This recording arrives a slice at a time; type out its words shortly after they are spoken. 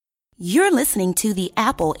You're listening to the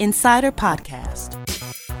Apple Insider Podcast.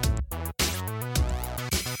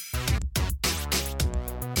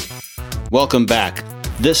 Welcome back.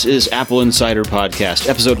 This is Apple Insider Podcast,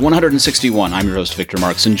 episode 161. I'm your host, Victor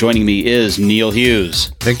Marks, and joining me is Neil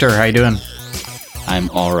Hughes. Victor, how you doing? I'm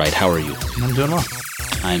all right. How are you? I'm doing well.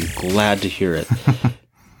 I'm glad to hear it.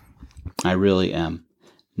 I really am.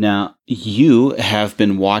 Now, you have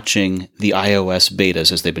been watching the iOS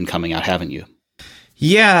betas as they've been coming out, haven't you?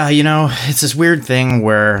 Yeah, it's this weird thing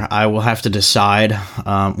where I will have to decide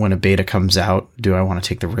when a beta comes out. Do I want to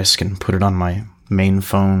take the risk and put it on my main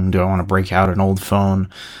phone? Do I want to break out an old phone?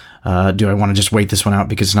 Do I want to just wait this one out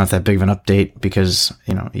because it's not that big of an update? Because,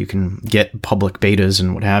 you can get public betas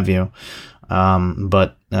and what have you.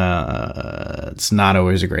 But it's not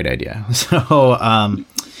always a great idea. So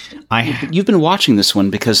You've been watching this one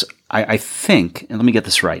because I think, and let me get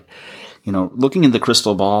this right, looking in the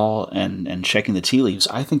crystal ball and checking the tea leaves,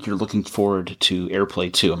 I think you're looking forward to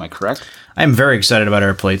AirPlay2. Am I correct? I'm very excited about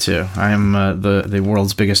AirPlay2. I'm the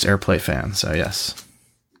world's biggest AirPlay fan, so yes.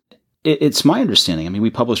 It's my understanding,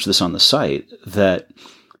 we published this on the site, that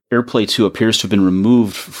AirPlay2 appears to have been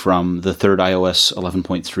removed from the third iOS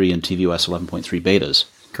 11.3 and tvOS 11.3 betas.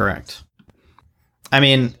 Correct.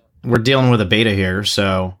 We're dealing with a beta here,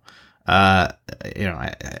 so I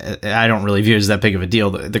don't really view it as that big of a deal.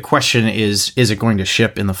 The question is it going to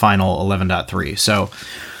ship in the final 11.3? So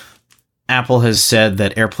Apple has said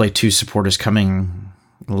that AirPlay 2 support is coming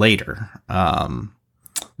later.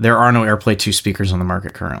 There are no AirPlay 2 speakers on the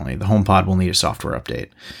market currently. The HomePod will need a software update.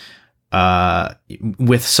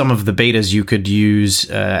 With some of the betas, you could use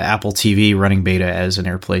Apple TV running beta as an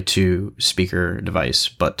AirPlay 2 speaker device,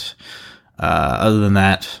 but other than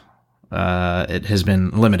that, it has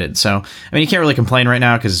been limited. So, you can't really complain right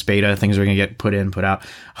now because it's beta. Things are going to get put in, put out.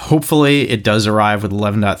 Hopefully, it does arrive with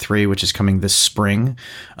 11.3, which is coming this spring.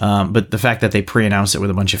 But the fact that they pre-announced it with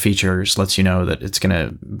a bunch of features lets you know that it's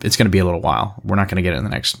gonna be a little while. We're not going to get it in the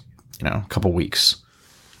next, couple weeks.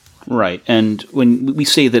 Right. And when we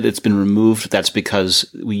say that it's been removed, that's because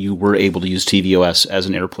you were able to use tvOS as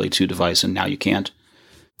an AirPlay 2 device, and now you can't?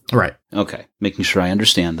 Right. Okay. Making sure I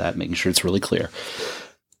understand that, making sure it's really clear.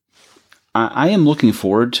 I am looking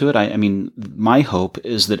forward to it. My hope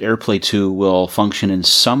is that AirPlay 2 will function in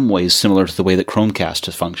some ways similar to the way that Chromecast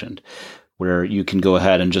has functioned, where you can go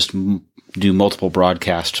ahead and just do multiple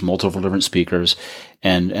broadcasts, multiple different speakers,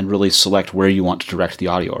 and really select where you want to direct the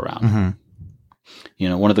audio around. Mm-hmm.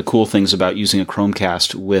 One of the cool things about using a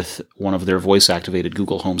Chromecast with one of their voice-activated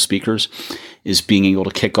Google Home speakers is being able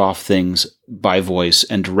to kick off things by voice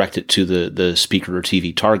and direct it to the speaker or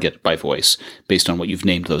TV target by voice based on what you've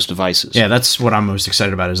named those devices. Yeah, that's what I'm most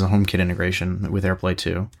excited about is the HomeKit integration with AirPlay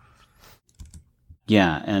 2.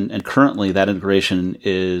 Yeah, and currently that integration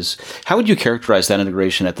is... How would you characterize that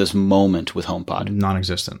integration at this moment with HomePod?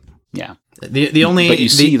 Non-existent. Yeah. But you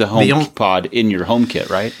see the HomePod in your HomeKit,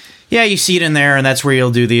 right? Yeah, you see it in there, and that's where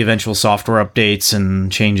you'll do the eventual software updates and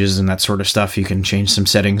changes and that sort of stuff. You can change some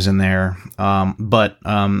settings in there. But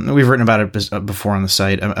we've written about it before on the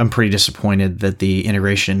site. I'm pretty disappointed that the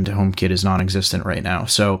integration to HomeKit is non-existent right now.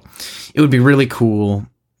 So it would be really cool.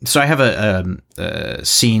 So I have a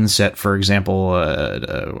scene set, for example,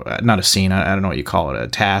 not a scene, I don't know what you call it, a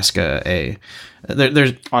task, there's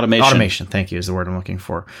automation. Automation, thank you, is the word I'm looking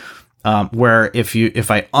for. Where if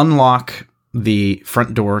I unlock the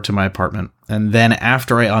front door to my apartment, and then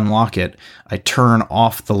after I unlock it, I turn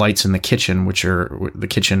off the lights in the kitchen, the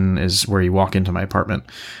kitchen is where you walk into my apartment,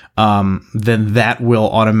 then that will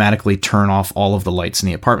automatically turn off all of the lights in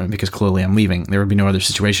the apartment because clearly I'm leaving. There would be no other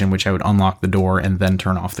situation in which I would unlock the door and then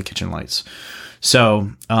turn off the kitchen lights.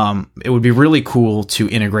 So it would be really cool to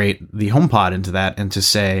integrate the HomePod into that and to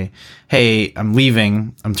say, hey, I'm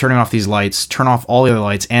leaving, I'm turning off these lights, turn off all the other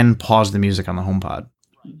lights, and pause the music on the HomePod.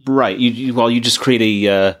 Right. You just create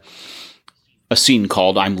a scene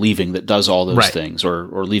called "I'm leaving" that does all those things,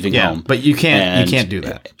 or leaving home. But you can't do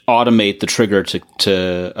that. Automate the trigger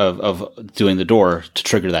of doing the door to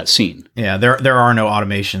trigger that scene. Yeah, there are no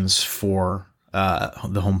automations for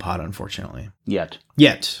the HomePod, unfortunately. Yet.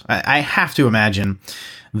 I have to imagine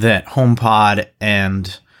that HomePod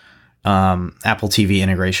and Apple TV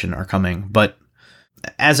integration are coming, but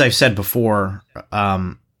as I've said before,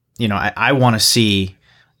 I want to see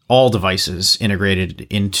all devices integrated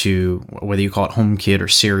into, whether you call it HomeKit or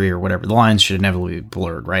Siri or whatever. The lines should inevitably be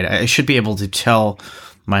blurred, right? I should be able to tell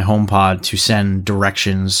my HomePod to send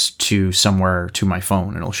directions to somewhere to my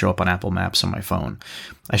phone. It'll show up on Apple Maps on my phone.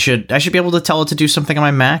 I should be able to tell it to do something on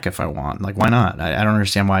my Mac if I want. Like, why not? I don't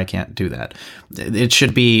understand why I can't do that. It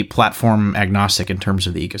should be platform agnostic in terms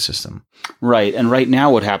of the ecosystem. Right. And right now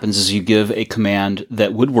what happens is you give a command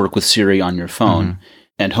that would work with Siri on your phone,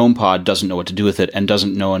 and HomePod doesn't know what to do with it and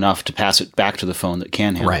doesn't know enough to pass it back to the phone that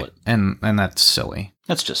can handle it. And that's silly.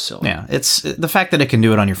 That's just silly. Yeah. It's the fact that it can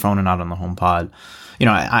do it on your phone and not on the HomePod. You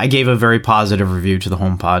know, I gave a very positive review to the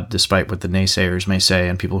HomePod, despite what the naysayers may say,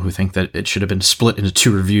 and people who think that it should have been split into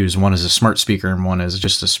two reviews. One is a smart speaker and one is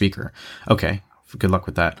just a speaker. Okay, good luck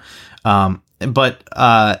with that.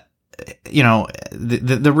 You know,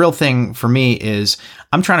 the real thing for me is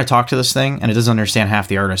I'm trying to talk to this thing and it doesn't understand half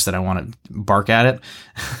the artists that I want to bark at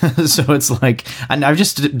it. So it's like, I've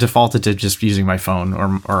just defaulted to just using my phone or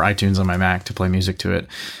iTunes on my Mac to play music to it,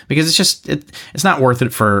 because it's just, it's not worth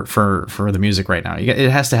it for the music right now. It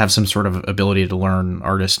has to have some sort of ability to learn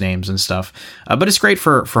artist names and stuff. But it's great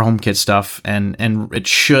for HomeKit stuff, and it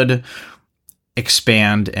should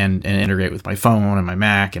expand and integrate with my phone and my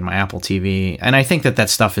Mac and my Apple TV. And I think that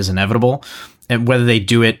stuff is inevitable. And whether they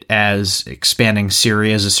do it as expanding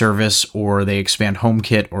Siri as a service or they expand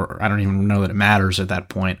HomeKit, or I don't even know that it matters at that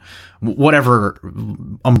point, whatever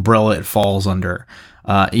umbrella it falls under,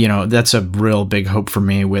 you know, that's a real big hope for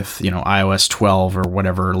me with, you know, iOS 12 or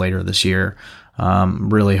whatever later this year.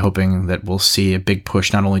 Really hoping that we'll see a big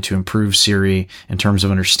push not only to improve Siri in terms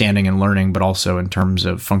of understanding and learning, but also in terms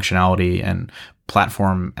of functionality and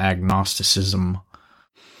platform agnosticism.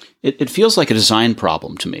 It feels like a design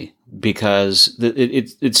problem to me, because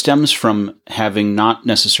it stems from having not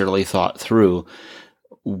necessarily thought through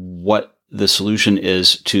what the solution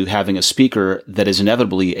is to having a speaker that is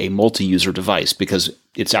inevitably a multi-user device, because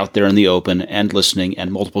it's out there in the open and listening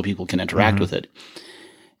and multiple people can interact with it.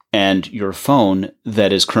 And your phone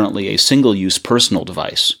that is currently a single-use personal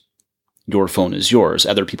device, your phone is yours.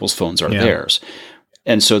 Other people's phones are theirs.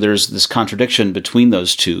 And so there's this contradiction between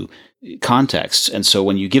those two contexts. And so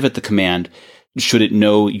when you give it the command, should it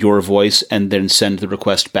know your voice and then send the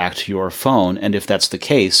request back to your phone? And if that's the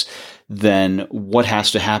case, then what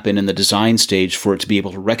has to happen in the design stage for it to be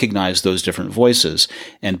able to recognize those different voices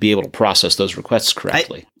and be able to process those requests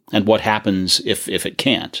correctly? And what happens if it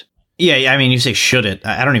can't? Yeah, I mean, you say should it?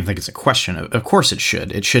 I don't even think it's a question. Of course it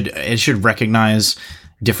should. It should recognize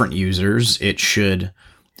different users. It should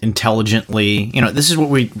intelligently, you know, this is what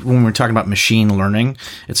when we're talking about machine learning,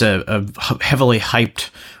 it's a heavily hyped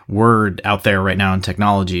word out there right now in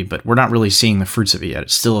technology, but we're not really seeing the fruits of it yet.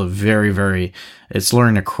 It's still a very, it's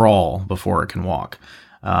learning to crawl before it can walk.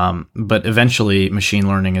 But eventually machine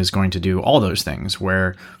learning is going to do all those things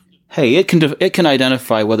where, hey, it can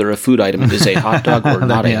identify whether a food item is a hot dog or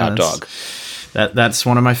not a hot dog. That's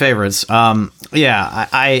one of my favorites. I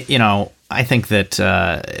think that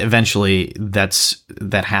eventually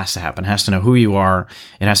that has to happen. It has to know who you are.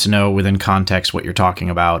 It has to know within context what you're talking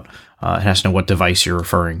about. It has to know what device you're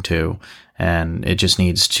referring to, and it just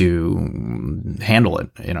needs to handle it.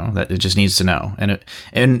 You know, that it just needs to know.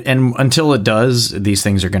 And until it does, these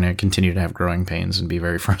things are going to continue to have growing pains and be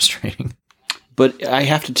very frustrating. But I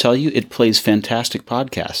have to tell you, it plays fantastic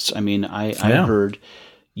podcasts. I mean, I heard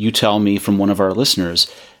you tell me from one of our listeners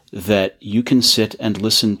that you can sit and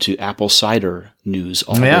listen to apple cider news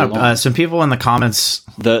all day long. Some people in the comments,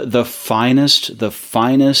 the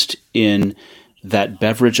finest in that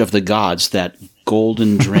beverage of the gods, that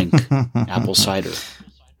golden drink, apple cider.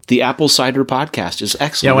 The Apple Cider podcast is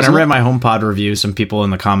excellent. Yeah, when I read my HomePod review, some people in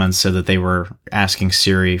the comments said that they were asking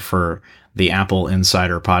Siri for the Apple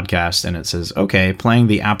Insider podcast, and it says, okay, playing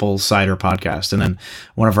the Apple Cider podcast. And then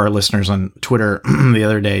one of our listeners on Twitter the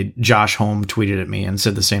other day, Josh Holm, tweeted at me and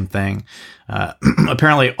said the same thing.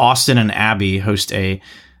 Apparently, Austin and Abby host a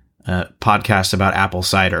podcast about apple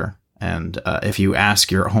cider. And if you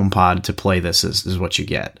ask your HomePod to play this is what you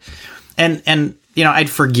get. And you know, I'd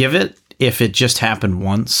forgive it if it just happened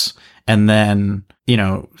once, and then, you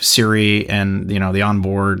know, Siri and, you know, the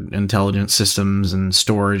onboard intelligence systems and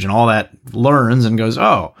storage and all that learns and goes,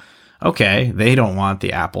 oh, okay, they don't want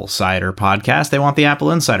the Apple Cider podcast. They want the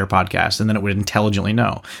Apple Insider podcast. And then it would intelligently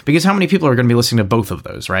know. Because how many people are going to be listening to both of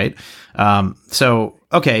those, right? So,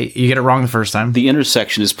 okay, you get it wrong the first time. The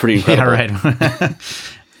intersection is pretty incredible. Yeah, right.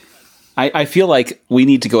 I feel like we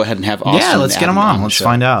need to go ahead and have Austin. Yeah, let's get them on. Let's show.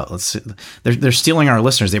 Find out. Let's see. They're stealing our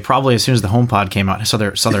listeners. They probably, as soon as the HomePod came out, saw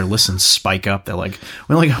their listens spike up. They're like,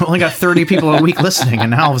 we only got 30 people a week listening,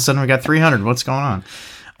 and now all of a sudden we got 300. What's going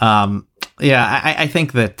on? I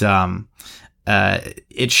think that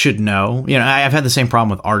it should know. You know, I've had the same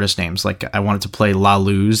problem with artist names. Like, I wanted to play La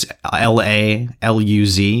Luz,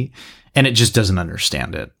 LALUZ, and it just doesn't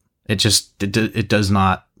understand it. It does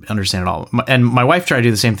not understand at all. And my wife tried to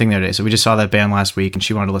do the same thing the other day. So we just saw that band last week, and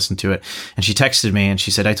she wanted to listen to it. And she texted me, and she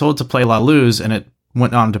said, I told it to play La Luz, and it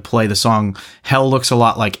went on to play the song Hell Looks a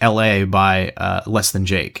Lot Like L.A. by Less Than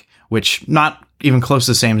Jake, which not even close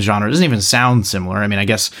to the same genre. It doesn't even sound similar. I mean, I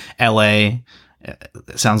guess L.A.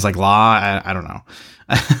 sounds like La. I don't know.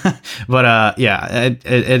 But yeah,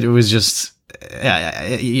 it was just...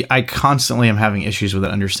 I constantly am having issues with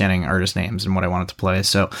it understanding artist names and what I want it to play.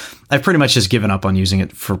 So I've pretty much just given up on using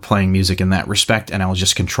it for playing music in that respect, and I'll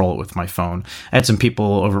just control it with my phone. I had some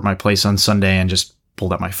people over at my place on Sunday and just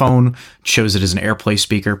pulled out my phone, chose it as an AirPlay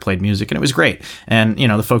speaker, played music, and it was great. And, you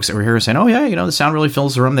know, the folks that were here were saying, oh yeah, you know, the sound really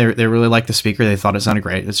fills the room. They really liked the speaker. They thought it sounded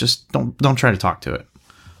great. It's just, don't try to talk to it.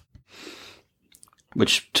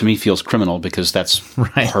 Which to me feels criminal, because that's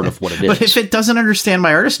part of what it is. But if it doesn't understand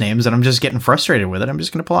my artist names and I'm just getting frustrated with it, I'm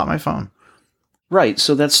just going to pull out my phone. Right.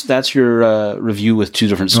 So that's your review with two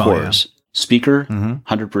different scores. Yeah. Speaker,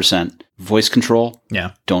 100%. Voice control,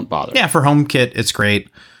 don't bother. Yeah, for HomeKit, it's great.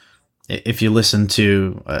 If you listen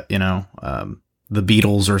to, the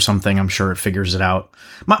Beatles or something, I'm sure it figures it out.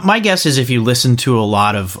 My guess is if you listen to a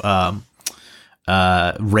lot of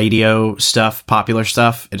radio stuff, popular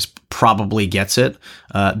stuff, it probably gets it,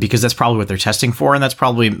 because that's probably what they're testing for, and that's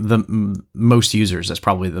probably the most users. That's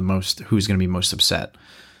probably the most who's going to be most upset.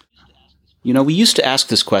 You know, we used to ask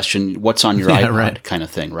this question, what's on your iPod kind of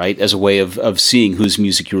thing, right? As a way of seeing whose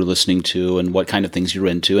music you were listening to and what kind of things you're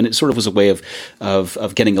into. And it sort of was a way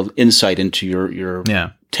of getting an insight into your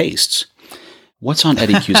tastes. What's on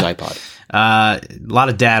Eddie Q's iPod? A lot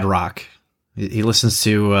of dad rock. He listens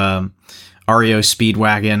to REO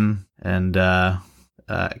Speedwagon and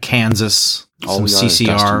Kansas, some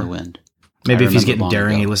CCR. Maybe if he's getting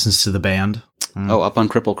daring, he listens to the Band. Oh, Up on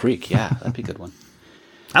Cripple Creek. Yeah, that'd be a good one.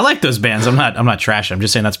 I like those bands. I'm not trashing. I'm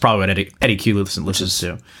just saying that's probably what Eddie Q listens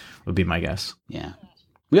to, would be my guess. Yeah.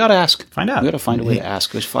 We ought to ask. Find out. We ought to find a way to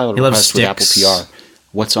ask. Let's file a request with Apple PR.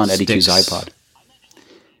 What's on Eddie Q's iPod?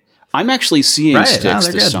 I'm actually seeing Styx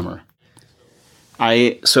this summer.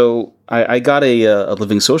 I got a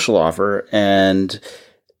Living Social offer, and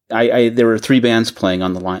there were three bands playing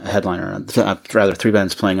on the headliner, three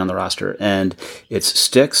bands playing on the roster, and it's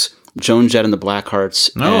Styx, Joan Jett and the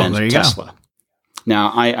Blackhearts, and Tesla. Go.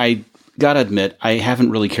 Now, I gotta admit, I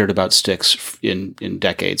haven't really cared about Styx in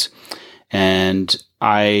decades, and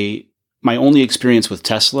my only experience with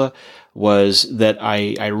Tesla was that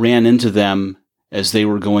I ran into them as they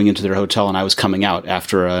were going into their hotel, and I was coming out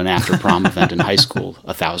after an after prom event in high school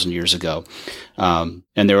 1,000 years ago, and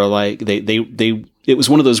they were like, it was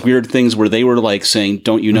one of those weird things where they were like saying,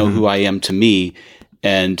 "Don't you know who I am?" to me,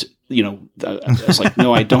 and you know, I was like,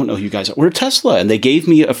 no, I don't know who you guys are. We're Tesla. And they gave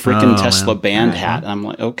me a freaking Tesla band hat. And I'm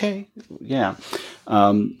like, okay, yeah.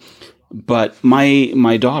 But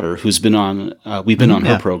my daughter, who's been on, we've been on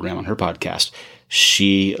her program, on her podcast,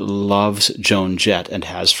 she loves Joan Jett and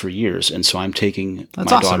has for years. And so I'm taking my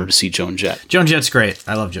daughter to see Joan Jett. Joan Jett's great.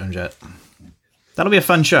 I love Joan Jett. That'll be a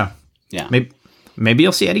fun show. Yeah. Maybe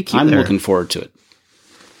you'll see Eddie Q I'm there. looking forward to it.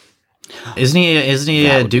 Isn't he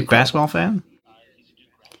a Duke basketball fan?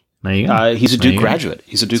 There you go. He's a Duke graduate.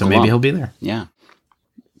 He's a Duke alum. Maybe he'll be there. Yeah.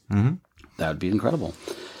 Mm-hmm. That would be incredible.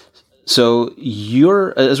 So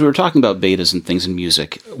as we were talking about betas and things in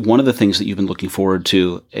music, one of the things that you've been looking forward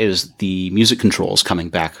to is the music controls coming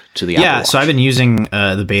back to the Apple Watch. So I've been using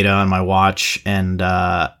the beta on my watch and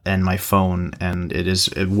my phone, and it is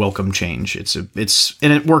a welcome change. And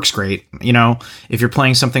it works great. You know, if you're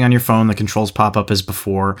playing something on your phone, the controls pop up as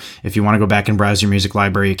before. If you want to go back and browse your music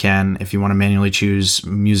library, you can. If you want to manually choose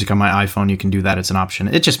music on my iPhone, you can do that. It's an option.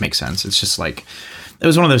 It just makes sense. It's just like, it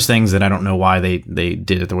was one of those things that I don't know why they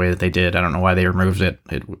did it the way that they did. I don't know why they removed it.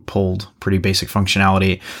 It pulled pretty basic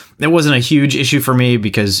functionality. It wasn't a huge issue for me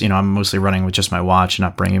because, you know, I'm mostly running with just my watch,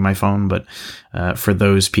 not bringing my phone. But for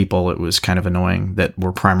those people, it was kind of annoying that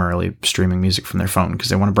were primarily streaming music from their phone because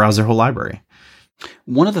they want to browse their whole library.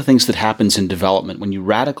 One of the things that happens in development, when you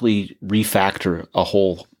radically refactor a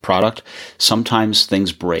whole product, sometimes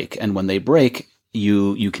things break. And when they break,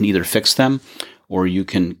 you can either fix them or you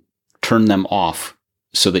can turn them off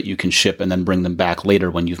so that you can ship and then bring them back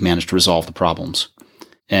later when you've managed to resolve the problems.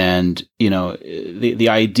 And, you know, the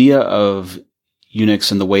idea of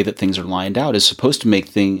Unix and the way that things are lined out is supposed to make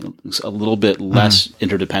things a little bit less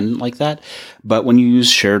interdependent like that. But when you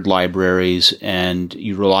use shared libraries and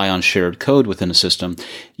you rely on shared code within a system,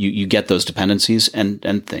 you get those dependencies and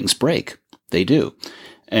things break. They do.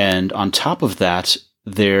 And on top of that,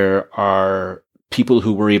 there are people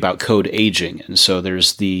who worry about code aging. And so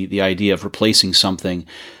there's the idea of replacing something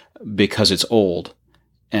because it's old.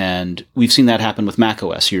 And we've seen that happen with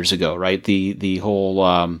macOS years ago, right? The whole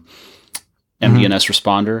MDNS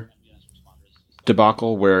responder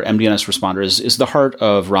debacle, where MDNS responder is the heart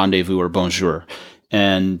of Rendezvous or Bonjour.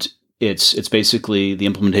 And it's basically the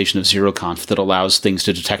implementation of zeroconf that allows things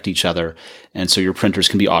to detect each other. And so your printers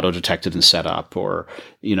can be auto-detected and set up, or,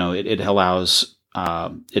 it allows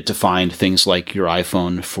it to find things like your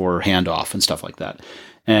iPhone for handoff and stuff like that.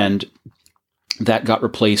 And that got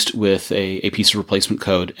replaced with a piece of replacement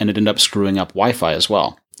code, and it ended up screwing up Wi-Fi as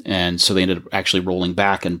well. And so they ended up actually rolling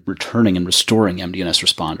back and returning and restoring MDNS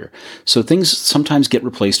responder. So things sometimes get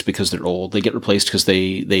replaced because they're old. They get replaced because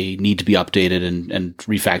they need to be updated and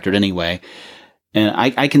refactored anyway. And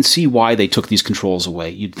I can see why they took these controls away.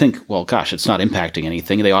 You'd think, well, gosh, it's not impacting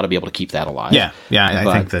anything. They ought to be able to keep that alive. Yeah. I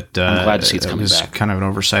think that I'm glad to see it's coming was back. Kind of an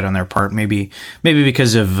oversight on their part. Maybe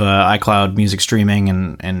because of iCloud music streaming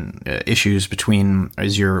and issues between,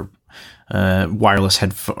 is your wireless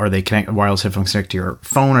wireless headphones connected to your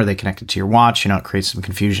phone? Are they connected to your watch? It creates some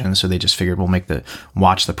confusion. So they just figured we'll make the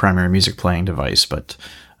watch the primary music playing device. But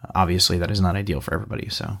obviously that is not ideal for everybody.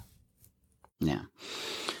 So yeah.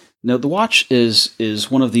 Now, the watch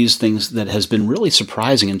is one of these things that has been really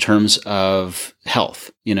surprising in terms of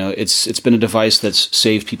health. It's been a device that's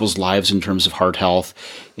saved people's lives in terms of heart health.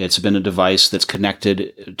 It's been a device that's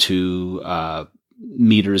connected to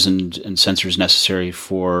meters and sensors necessary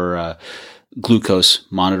for glucose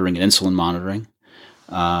monitoring and insulin monitoring.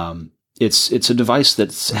 It's a device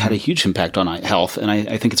that's had a huge impact on health, and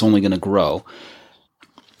I think it's only going to grow.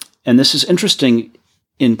 And this is interesting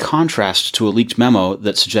in contrast to a leaked memo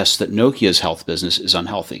that suggests that Nokia's health business is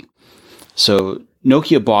unhealthy. So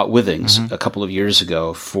Nokia bought Withings a couple of years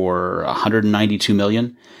ago for $192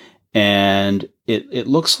 million. And it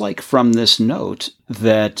looks like from this note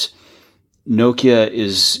that Nokia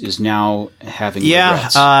is now having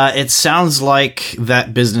regrets. It sounds like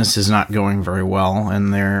that business is not going very well,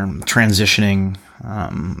 and they're transitioning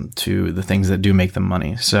to the things that do make them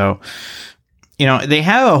money. So they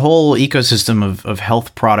have a whole ecosystem of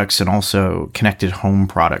health products and also connected home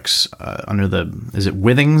products under is it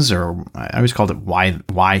Withings, or I always called it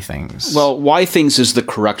Why Things? Well, Why Things is the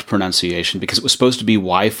correct pronunciation because it was supposed to be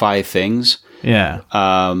Wi-Fi Things. Yeah.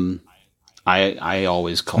 I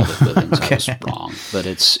always called it Withings. Okay. I was wrong, but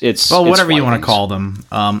it's well, whatever it's you want Things. To call them.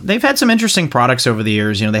 They've had some interesting products over the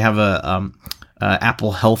years. They have a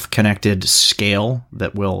Apple Health connected scale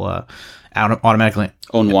that will automatically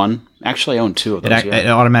own one. Actually, I own two of those. It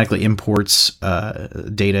automatically imports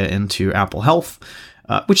data into Apple Health,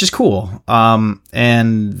 which is cool.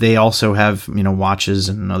 And they also have watches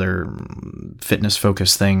and other fitness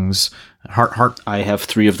focused things. Heart. I have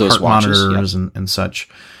 3 of those heart watches, monitors and such.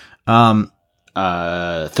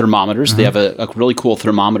 Thermometers. They have a really cool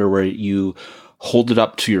thermometer where you hold it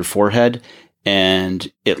up to your forehead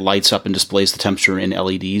and it lights up and displays the temperature in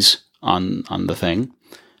LEDs on the thing.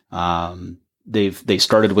 They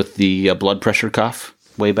started with the blood pressure cuff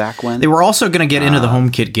way back when. They were also going to get into the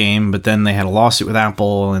HomeKit game, but then they had a lawsuit with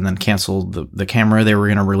Apple and then canceled the camera they were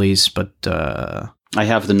going to release. But I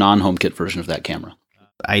have the non-HomeKit version of that camera.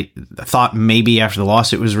 I thought maybe after the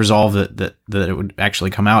lawsuit was resolved that it would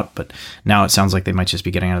actually come out, but now it sounds like they might just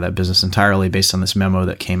be getting out of that business entirely based on this memo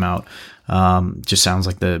that came out. Just sounds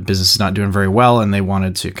like the business is not doing very well, and they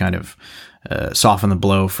wanted to kind of soften the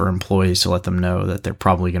blow for employees to let them know that they're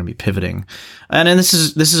probably going to be pivoting. And this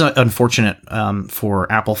is unfortunate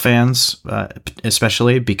for Apple fans,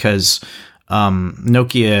 especially because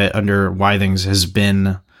Nokia under Withings has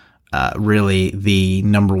been really the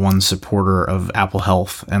number one supporter of Apple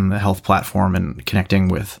Health and the health platform and connecting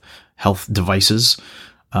with health devices.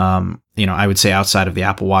 I would say outside of the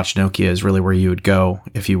Apple Watch, Nokia is really where you would go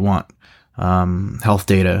if you want health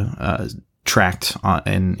data tracked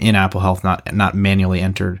in Apple Health, not manually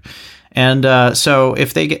entered. And so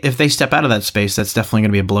if they step out of that space, that's definitely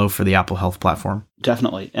going to be a blow for the Apple Health platform.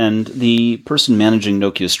 Definitely. And the person managing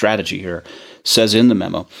Nokia's strategy here says in the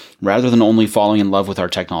memo, rather than only falling in love with our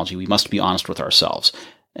technology, we must be honest with ourselves.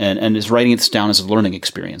 And is writing this down as a learning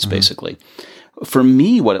experience, basically. For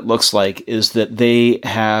me, what it looks like is that they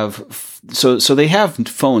have so they have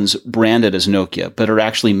phones branded as Nokia, but are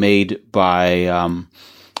actually made by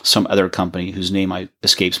some other company whose name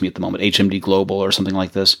escapes me at the moment, HMD Global or something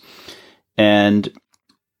like this. And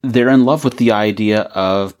they're in love with the idea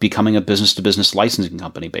of becoming a business-to-business licensing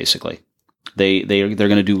company, basically. They're going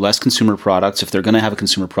to do less consumer products. If they're going to have a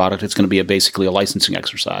consumer product, it's going to be basically a licensing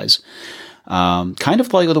exercise. Kind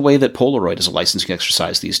of like the way that Polaroid is a licensing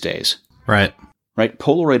exercise these days. Right.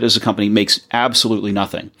 Polaroid as a company makes absolutely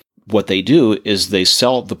nothing. What they do is they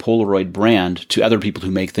sell the Polaroid brand to other people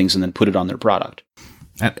who make things and then put it on their product.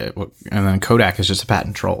 And then Kodak is just a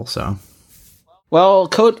patent troll. So, well,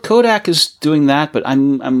 Kodak is doing that, but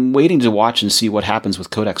I'm waiting to watch and see what happens with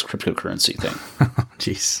Kodak's cryptocurrency thing.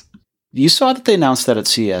 Jeez. You saw that they announced that at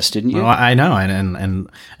CES, didn't you? Well, I know, and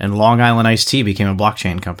Long Island Iced Tea became a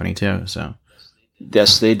blockchain company too. So,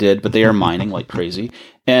 yes, they did, but they are mining like crazy.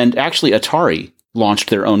 And actually, Atari launched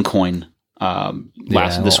their own coin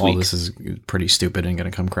this week. All this is pretty stupid and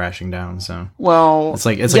going to come crashing down. So, well, it's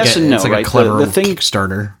like yes and no, right? a clever the thing,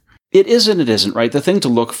 Kickstarter. It is and it isn't, right? The thing to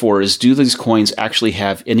look for is, do these coins actually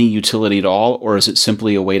have any utility at all, or is it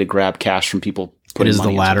simply a way to grab cash from people putting money into them?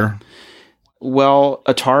 It is the latter. Well,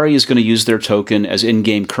 Atari is going to use their token as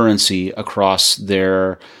in-game currency across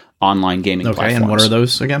their online gaming platforms. Okay, and what are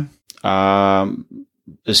those again?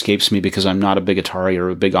 Escapes me because I'm not a big Atari or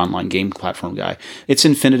a big online game platform guy. It's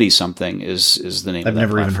Infinity something is the name of that I've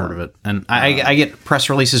never even heard of it. And I get press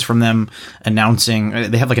releases from them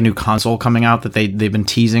announcing they have like a new console coming out that they've been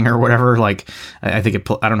teasing or whatever. Like I think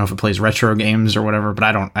I don't know if it plays retro games or whatever, but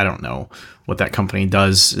I don't know what that company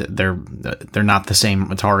does. They're not the same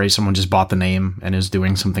Atari. Someone just bought the name and is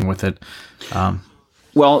doing something with it.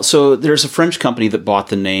 Well, so there's a French company that bought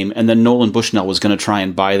the name, and then Nolan Bushnell was going to try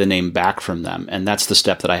and buy the name back from them, and that's the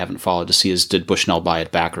step that I haven't followed to see is, did Bushnell buy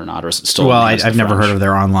it back or not, or is it still? Well, I've never heard of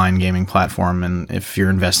their online gaming platform, and if you're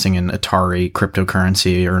investing in Atari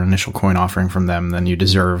cryptocurrency or an initial coin offering from them, then you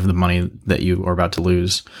deserve the money that you are about to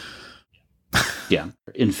lose. Yeah,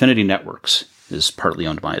 Infinity Networks is partly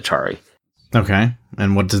owned by Atari. Okay,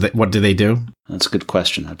 and what do they do? That's a good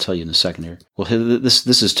question. I'll tell you in a second here. Well, this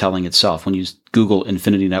is telling itself. When you Google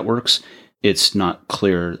Infinity Networks, it's not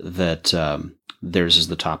clear that theirs is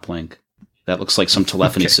the top link. That looks like some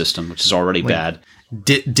telephony system, which is already bad.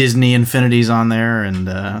 Disney Infinity's on there, and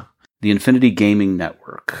the Infinity Gaming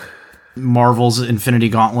Network, Marvel's Infinity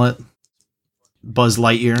Gauntlet, Buzz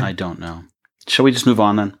Lightyear. I don't know. Shall we just move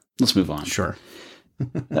on then? Let's move on. Sure.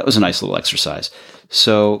 That was a nice little exercise.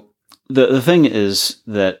 So the thing is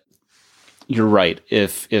that you're right.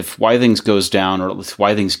 If Withings goes down, or if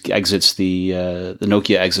Withings exits the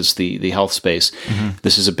Nokia exits the health space,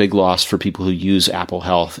 this is a big loss for people who use Apple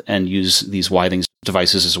Health and use these Withings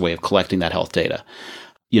devices as a way of collecting that health data.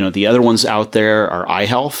 You know, the other ones out there are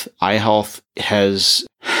iHealth. iHealth has,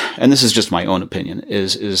 and this is just my own opinion,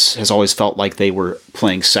 has always felt like they were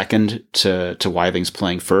playing second to Withings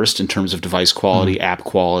playing first in terms of device quality, app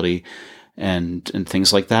quality, and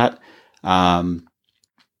things like that.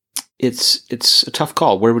 It's a tough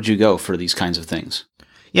call. Where would you go for these kinds of things?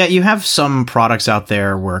 Yeah, you have some products out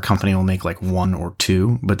there where a company will make like one or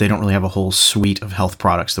two, but they don't really have a whole suite of health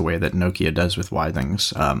products the way that Nokia does with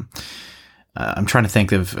Withings. I'm trying to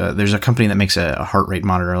think of, there's a company that makes a heart rate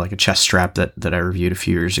monitor, like a chest strap that I reviewed a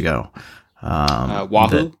few years ago.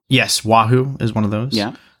 Wahoo? Yes, Wahoo is one of those.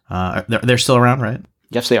 Yeah. They're still around, right?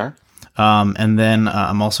 Yes, they are. And then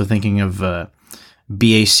I'm also thinking of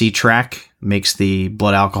BAC Track makes the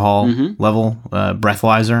blood alcohol level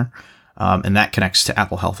breathalyzer, and that connects to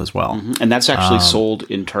Apple Health as well. And that's actually sold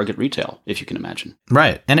in Target retail, if you can imagine.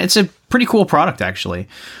 Right, and it's a pretty cool product actually.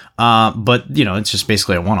 But you know, it's just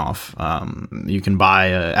basically a one-off. You can buy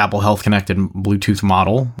a Apple Health connected Bluetooth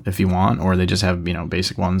model if you want, or they just have, you know,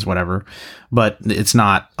 basic ones, whatever. But it's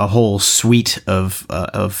not a whole suite of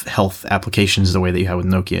health applications the way that you have with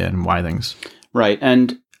Nokia and Withings. Right,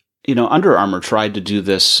 and you know, Under Armour tried to do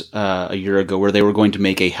this a year ago, where they were going to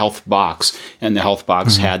make a health box, and the health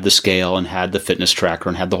box had the scale and had the fitness tracker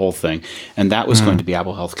and had the whole thing, and that was going to be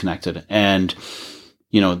Apple Health connected. And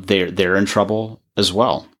you know, they're in trouble as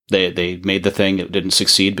well. They made the thing, it didn't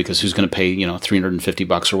succeed because who's going to pay, you know,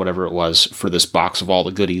 $350 or whatever it was for this box of all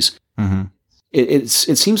the goodies? It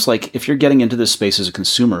seems like if you're getting into this space as a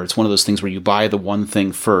consumer, it's one of those things where you buy the one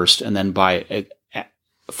thing first and then buy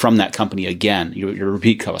from that company again. You're a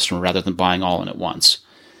repeat customer rather than buying all in at once.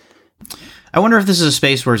 I wonder if this is a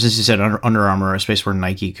space where, as you said, Under Armour, a space where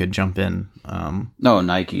Nike could jump in. No,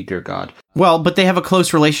 Nike, dear God. Well, but they have a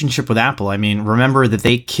close relationship with Apple. I mean, remember that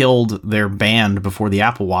they killed their band before the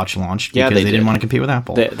Apple Watch launched because they didn't want to compete with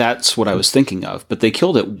Apple. That's what I was thinking of. But they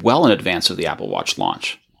killed it well in advance of the Apple Watch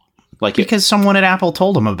launch. Because someone at Apple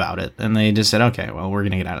told them about it, and they just said, okay, well, we're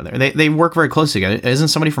going to get out of there. They work very closely together. Isn't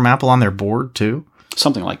somebody from Apple on their board, too?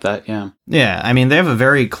 Something like that, yeah. Yeah, I mean, they have a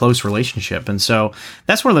very close relationship. And so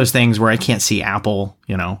that's one of those things where I can't see Apple,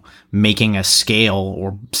 you know, making a scale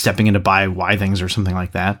or stepping in to buy Withings or something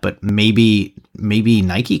like that. But maybe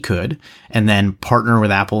Nike could, and then partner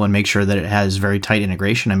with Apple and make sure that it has very tight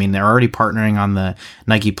integration. I mean, they're already partnering on the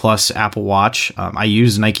Nike Plus Apple Watch. I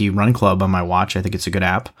use Nike Run Club on my watch. I think it's a good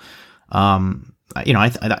app.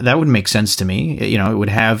 that would make sense to me. It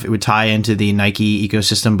would tie into the Nike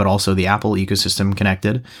ecosystem, but also the Apple ecosystem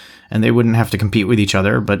connected, and they wouldn't have to compete with each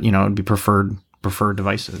other, but it'd be preferred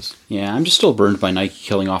devices. Yeah, I'm just still burned by Nike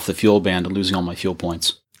killing off the fuel band and losing all my fuel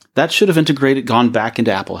points. That should have gone back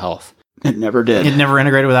into Apple Health. It never did. It never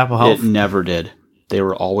integrated with Apple Health? It never did. They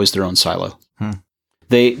were always their own silo.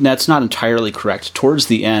 That's not entirely correct. Towards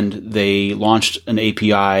the end, they launched an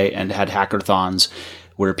API and had hackathons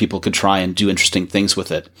where people could try and do interesting things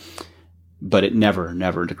with it. But it never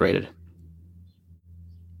integrated.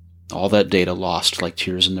 All that data lost like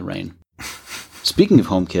tears in the rain. Speaking of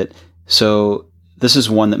HomeKit, so this is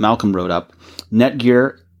one that Malcolm wrote up.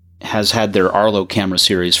 Netgear has had their Arlo camera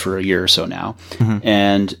series for a year or so now,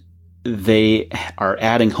 and they are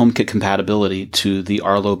adding HomeKit compatibility to the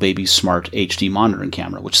Arlo Baby Smart HD monitoring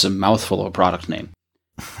camera, which is a mouthful of a product name.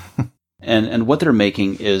 and what they're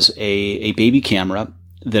making is a baby camera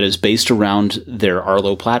that is based around their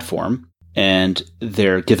Arlo platform, and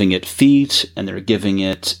they're giving it feet, and they're giving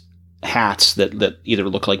it hats that either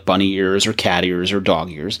look like bunny ears or cat ears or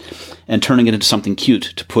dog ears, and turning it into something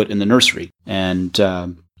cute to put in the nursery. And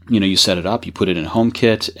you set it up, you put it in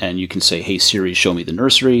HomeKit, and you can say, "Hey Siri, show me the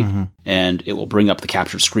nursery," and it will bring up the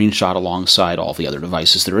captured screenshot alongside all the other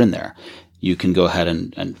devices that are in there. You can go ahead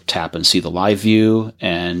and tap and see the live view,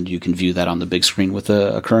 and you can view that on the big screen with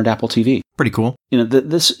a current Apple TV. Pretty cool.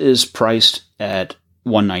 This is priced at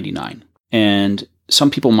 $199, and some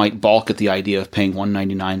people might balk at the idea of paying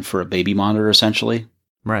 $199 for a baby monitor, essentially.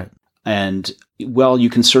 Right. And, well, you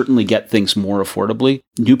can certainly get things more affordably.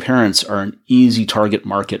 New parents are an easy target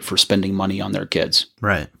market for spending money on their kids.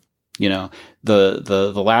 Right.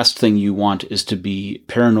 The last thing you want is to be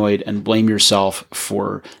paranoid and blame yourself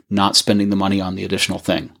for not spending the money on the additional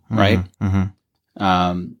thing, right?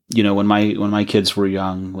 When my kids were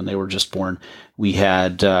young, when they were just born, we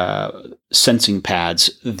had sensing pads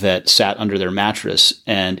that sat under their mattress,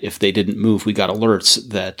 and if they didn't move, we got alerts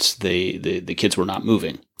that the kids were not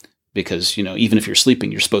moving, because even if you're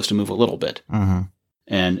sleeping, you're supposed to move a little bit.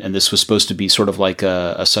 And this was supposed to be sort of like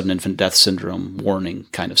a sudden infant death syndrome warning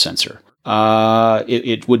kind of sensor.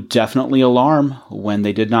 It would definitely alarm when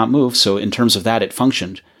they did not move. So in terms of that, it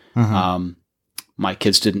functioned. My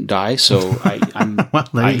kids didn't die, so I'm well,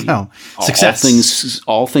 there you go. Success.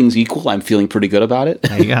 All things equal, I'm feeling pretty good about it.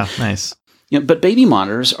 There you go. Nice. But baby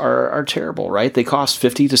monitors are terrible, right? They cost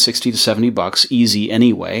 $50 to $60 to $70 easy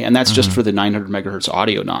anyway, and that's just for the 900 megahertz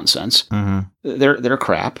audio nonsense. They're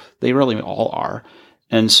crap. They really all are.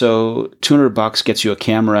 And so $200 gets you a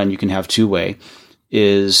camera, and you can have two-way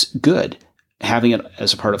is good. Having it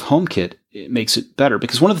as a part of HomeKit, it makes it better,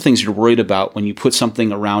 because one of the things you're worried about when you put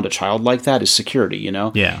something around a child like that is security,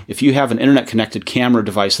 Yeah. If you have an internet-connected camera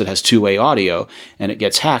device that has two-way audio and it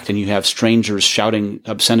gets hacked and you have strangers shouting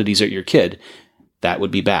obscenities at your kid, that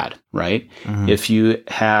would be bad, right? If you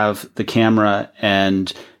have the camera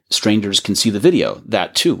and strangers can see the video,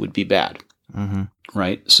 that too would be bad,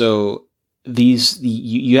 right? So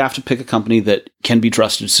you have to pick a company that can be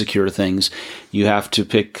trusted to secure things. You have to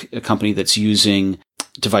pick a company that's using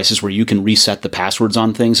devices where you can reset the passwords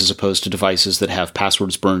on things, as opposed to devices that have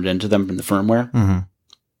passwords burned into them from the firmware.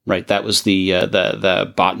 Right. That was the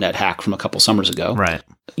botnet hack from a couple summers ago. Right.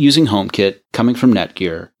 Using HomeKit, coming from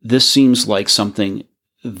Netgear, this seems like something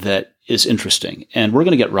that is interesting. And we're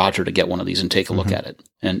going to get Roger to get one of these and take a look at it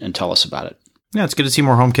and tell us about it. Yeah, it's good to see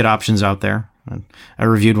more HomeKit options out there. I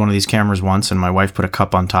reviewed one of these cameras once, and my wife put a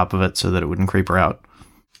cup on top of it so that it wouldn't creep her out.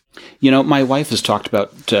 My wife has talked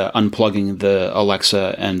about unplugging the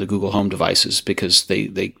Alexa and the Google Home devices, because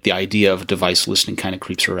the idea of device listening kind of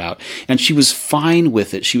creeps her out. And she was fine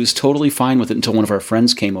with it. She was totally fine with it until one of our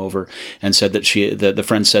friends came over and said that the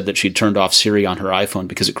friend said that she'd turned off Siri on her iPhone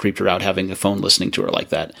because it creeped her out having a phone listening to her like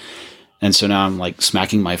that. And so now I'm like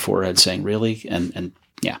smacking my forehead saying, really? And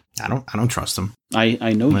yeah. I don't trust them.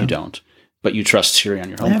 I know you don't. But you trust Siri on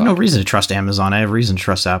your HomePod. I have no reason to trust Amazon. I have reason to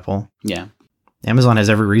trust Apple. Yeah. Amazon has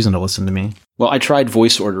every reason to listen to me. Well, I tried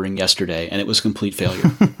voice ordering yesterday, and it was a complete failure.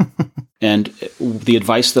 And the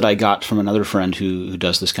advice that I got from another friend who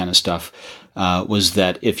does this kind of stuff was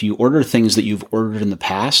that if you order things that you've ordered in the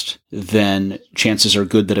past, then chances are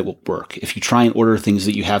good that it will work. If you try and order things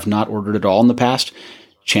that you have not ordered at all in the past,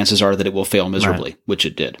 chances are that it will fail miserably, which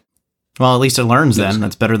it did. Well, at least it learns then.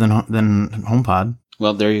 That's better than HomePod.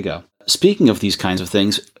 Well, there you go. Speaking of these kinds of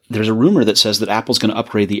things, there's a rumor that says that Apple's going to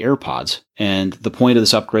upgrade the AirPods. And the point of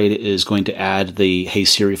this upgrade is going to add the Hey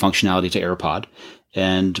Siri functionality to AirPod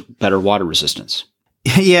and better water resistance.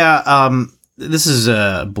 Yeah, this is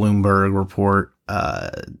a Bloomberg report.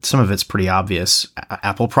 some of it's pretty obvious.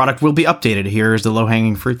 Apple product will be updated. Here's the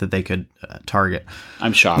low-hanging fruit that they could target.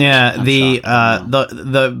 I'm shocked. Yeah, I'm shocked.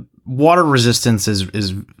 The water resistance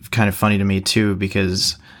is kind of funny to me too,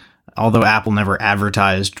 because although Apple never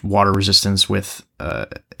advertised water resistance with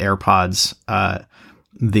AirPods,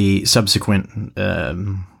 the subsequent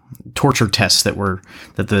torture tests that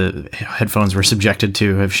the headphones were subjected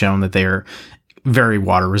to have shown that they are very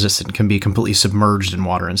water resistant, can be completely submerged in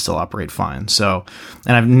water and still operate fine. So,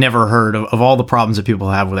 and I've never heard of all the problems that people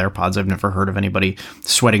have with AirPods, I've never heard of anybody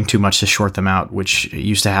sweating too much to short them out, which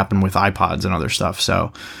used to happen with iPods and other stuff.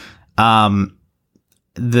 So, the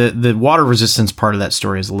water resistance part of that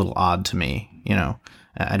story is a little odd to me. You know,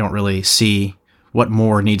 I don't really see what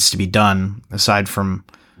more needs to be done aside from,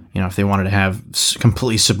 you know, if they wanted to have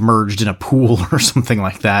completely submerged in a pool or something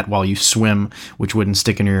like that while you swim, which wouldn't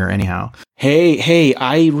stick in your ear anyhow. Hey,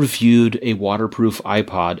 I reviewed a waterproof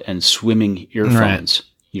iPod and swimming earphones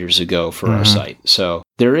years ago for our site. So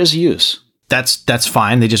there is use. That's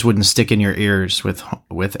fine. They just wouldn't stick in your ears with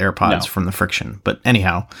AirPods from the friction. But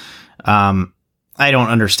anyhow, I don't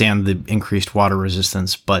understand the increased water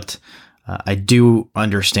resistance, but I do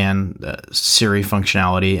understand Siri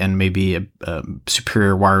functionality and maybe a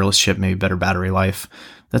superior wireless chip, maybe better battery life.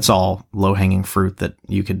 That's all low-hanging fruit that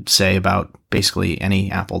you could say about basically any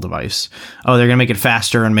Apple device. Oh, they're going to make it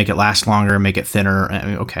faster and make it last longer and make it thinner. I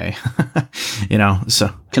mean, okay. You know, so.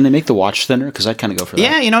 Can they make the watch thinner? Because I'd kind of go for that.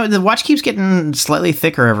 Yeah, you know, the watch keeps getting slightly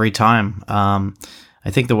thicker every time. I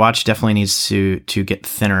think the watch definitely needs to get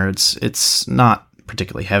thinner. It's not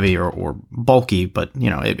particularly heavy or bulky, but you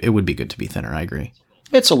know, it would be good to be thinner. I agree.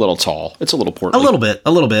 It's a little tall. It's a little portly. A little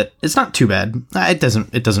bit. It's not too bad. It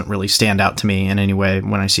doesn't really stand out to me in any way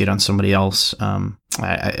when I see it on somebody else.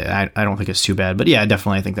 I don't think it's too bad, but yeah,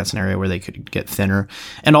 definitely I think that's an area where they could get thinner.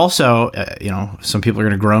 And also, you know, some people are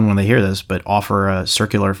going to groan when they hear this, but offer a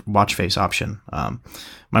circular watch face option.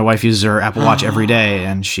 My wife uses her Apple Watch every day,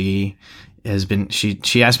 and she asked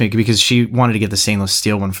me because she wanted to get the stainless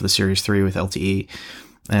steel one for the Series 3 with LTE.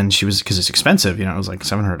 And she was, because it's expensive, you know, it was like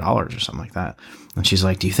 $700 or something like that. And she's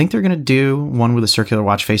like, do you think they're going to do one with a circular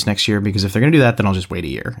watch face next year? Because if they're going to do that, then I'll just wait a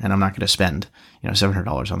year and I'm not going to spend, you know,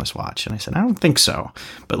 $700 on this watch. And I said, I don't think so.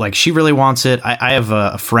 But like, she really wants it. I have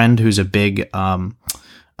a friend who's a big Apple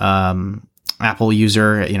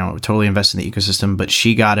user, you know, totally invested in the ecosystem, but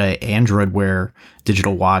she got a Android Wear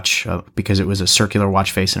digital watch because it was a circular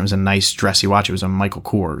watch face and it was a nice dressy watch. It was a Michael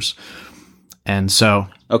Kors. And so,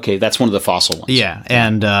 okay, that's one of the Fossil ones. Yeah,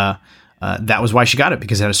 and that was why she got it,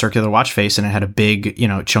 because it had a circular watch face and it had a big, you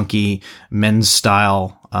know, chunky men's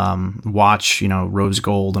style watch, you know, rose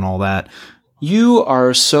gold and all that. You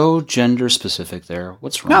are so gender specific there.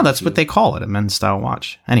 What's wrong? No, that's what they call it, a men's style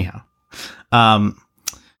watch. Anyhow, the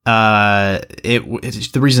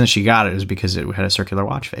reason that she got it is because it had a circular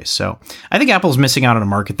watch face. So I think Apple's missing out on a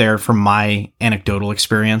market there from my anecdotal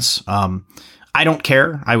experience. I don't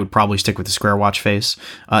care. I would probably stick with the square watch face.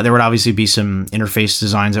 There would obviously be some interface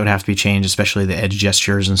designs that would have to be changed, especially the edge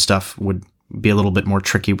gestures and stuff would be a little bit more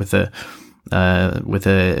tricky with a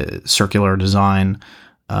circular design.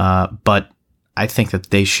 But I think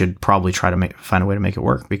that they should probably try to find a way to make it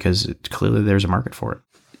work, because clearly there's a market for it.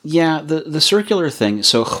 Yeah, the circular thing.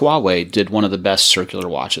 So Huawei did one of the best circular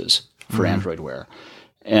watches for Android Wear.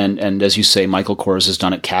 And as you say, Michael Kors has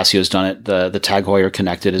done it. Casio's done it. The Tag Heuer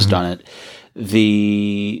Connected has done it.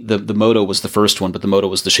 The Moto was the first one, but the Moto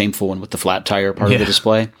was the shameful one with the flat tire part of the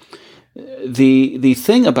display. The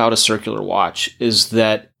thing about a circular watch is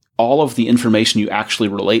that all of the information you actually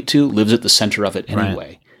relate to lives at the center of it anyway.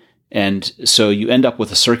 Right. And so you end up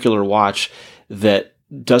with a circular watch that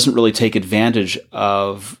doesn't really take advantage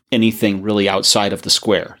of anything really outside of the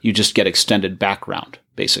square. You just get extended background,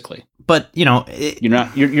 basically. But, you know,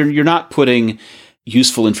 you're not putting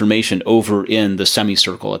useful information over in the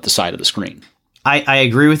semicircle at the side of the screen. I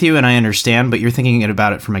agree with you and I understand, but you're thinking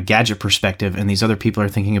about it from a gadget perspective, and these other people are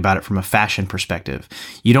thinking about it from a fashion perspective.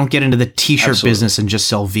 You don't get into the t-shirt business and just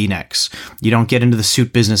sell V-necks. You don't get into the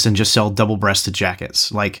suit business and just sell double-breasted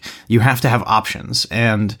jackets. Like, you have to have options,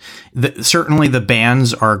 and certainly the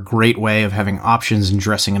bands are a great way of having options and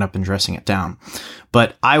dressing it up and dressing it down.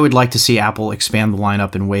 But I would like to see Apple expand the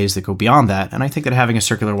lineup in ways that go beyond that, and I think that having a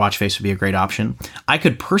circular watch face would be a great option. I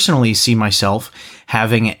could personally see myself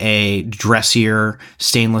having a dressier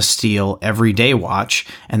stainless steel everyday watch,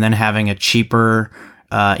 and then having a cheaper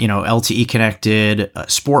LTE connected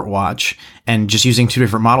sport watch and just using two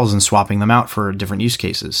different models and swapping them out for different use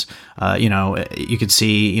cases. You could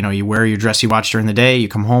see, you wear your dressy watch during the day, you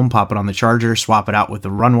come home, pop it on the charger, swap it out with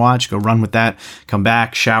the run watch, go run with that, come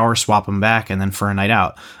back, shower, swap them back, and then for a night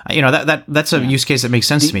out. That's a use case that makes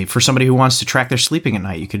sense to me. For somebody who wants to track their sleeping at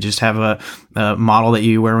night, you could just have a model that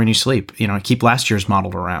you wear when you sleep. Keep last year's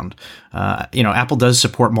model around. Apple does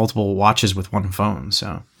support multiple watches with one phone,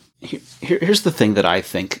 so. Here's the thing that I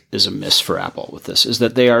think is a miss for Apple with this, is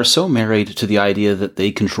that they are so married to the idea that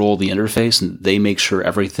they control the interface and they make sure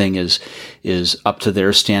everything is up to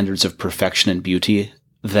their standards of perfection and beauty,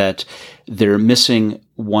 that they're missing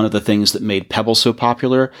one of the things that made Pebble so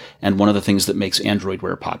popular and one of the things that makes Android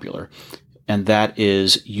Wear popular. And that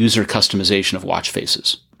is user customization of watch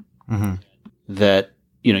faces. Mm-hmm. That,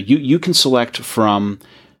 you can select from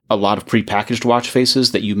a lot of prepackaged watch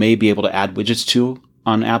faces that you may be able to add widgets to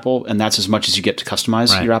on Apple, and that's as much as you get to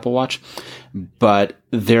customize your Apple Watch. But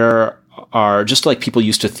there are, just like people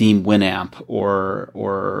used to theme Winamp or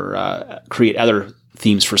create other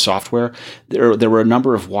themes for software, there were a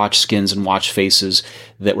number of watch skins and watch faces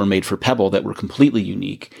that were made for Pebble that were completely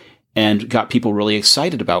unique and got people really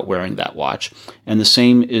excited about wearing that watch. And the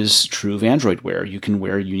same is true of Android Wear. You can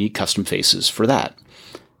wear unique custom faces for that.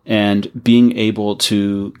 And being able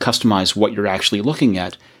to customize what you're actually looking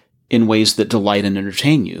at in ways that delight and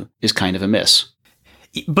entertain you is kind of a miss.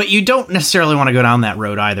 But you don't necessarily want to go down that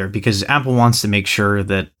road either, because Apple wants to make sure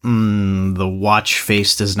that the watch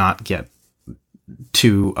face does not get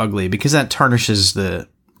too ugly, because that tarnishes the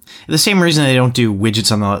same reason they don't do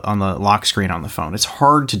widgets on the lock screen on the phone. It's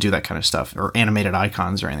hard to do that kind of stuff, or animated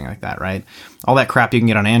icons or anything like that, right? All that crap you can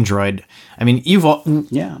get on Android. I mean,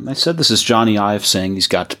 I said this is Johnny Ive saying he's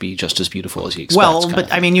got to be just as beautiful as he expects. Well,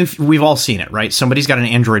 but I mean, we've all seen it, right? Somebody's got an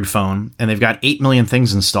Android phone and they've got 8 million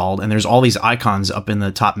things installed, and there's all these icons up in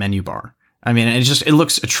the top menu bar. I mean, it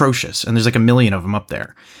looks atrocious, and there's like a million of them up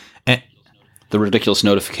there. And the ridiculous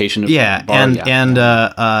notification.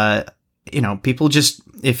 People just,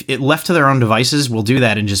 if it left to their own devices, will do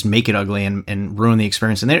that and just make it ugly and ruin the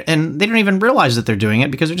experience. And they don't even realize that they're doing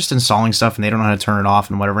it because they're just installing stuff and they don't know how to turn it off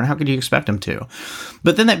and whatever. And how could you expect them to?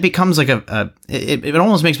 But then that becomes like it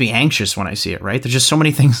almost makes me anxious when I see it, right? There's just so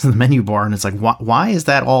many things in the menu bar, and it's like, why is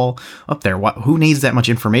that all up there? Who needs that much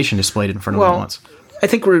information displayed in front of them once? I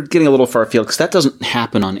think we're getting a little far afield because that doesn't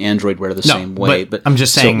happen on Android Wear the same way. But I'm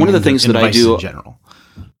just saying, so one of the things that I do in general.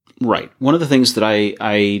 Right. One of the things that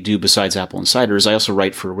I do besides Apple Insider is I also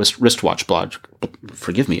write for a wristwatch blog.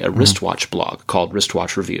 Wristwatch blog called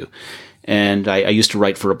Wristwatch Review. And I used to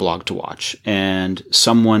write for a blog to watch. And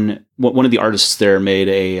one of the artists there made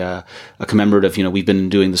a commemorative, we've been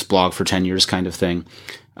doing this blog for 10 years kind of thing,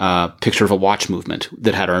 picture of a watch movement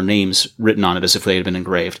that had our names written on it as if they had been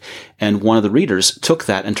engraved. And one of the readers took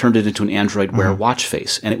that and turned it into an Android Wear watch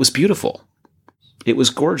face. And it was beautiful. It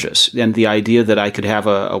was gorgeous. And the idea that I could have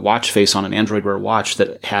a watch face on an Android Wear watch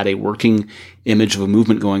that had a working image of a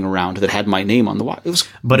movement going around that had my name on the watch, it was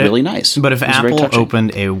really nice. But if Apple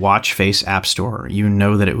opened a watch face app store,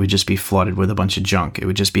 that it would just be flooded with a bunch of junk. It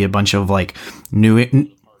would just be a bunch of like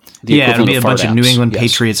it would be a bunch of New England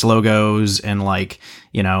Patriots logos and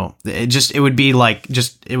it would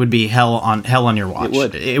be hell on your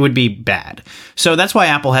watch. It would be bad. So that's why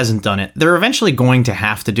Apple hasn't done it. They're eventually going to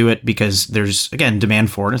have to do it because there's, again,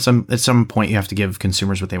 demand for it. At some point you have to give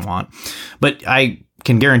consumers what they want. But I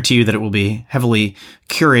can guarantee you that it will be heavily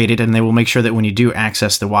curated, and they will make sure that when you do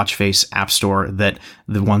access the watch face app store, that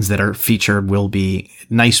the ones that are featured will be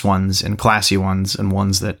nice ones and classy ones and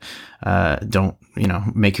ones that don't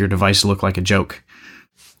make your device look like a joke.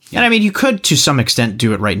 And I mean, you could to some extent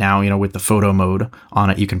do it right now, with the photo mode on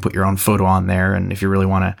it. You can put your own photo on there. And if you really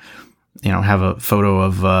want to, have a photo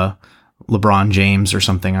of LeBron James or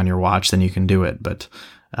something on your watch, then you can do it. But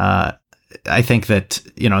I think that,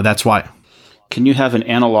 that's why. Can you have an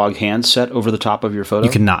analog handset over the top of your photo?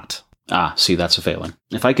 You cannot. See, that's a failing.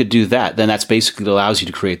 If I could do that, then that's basically allows you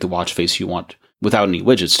to create the watch face you want without any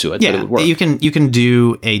widgets to it. Yeah, but it would work. You can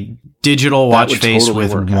do a digital watch face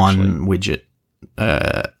with one widget.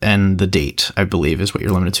 And the date, I believe, is what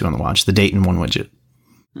you're limited to on the watch. The date and one widget.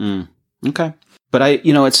 Okay. But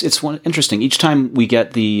it's interesting. Each time we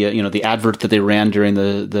get the advert that they ran during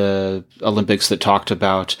the Olympics that talked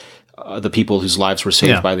about the people whose lives were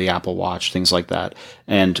saved by the Apple Watch, things like that,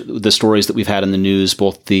 and the stories that we've had in the news,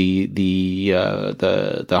 both the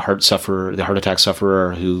heart attack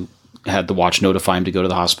sufferer who had the watch notify him to go to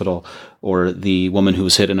the hospital, or the woman who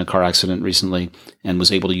was hit in a car accident recently and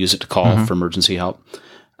was able to use it to call for emergency help.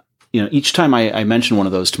 Each time I mention one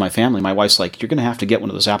of those to my family, my wife's like, "You're going to have to get one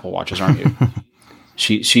of those Apple Watches, aren't you?"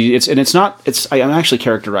 I'm actually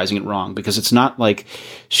characterizing it wrong, because it's not like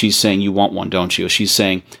she's saying, you want one, don't you? She's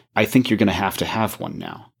saying, I think you're going to have one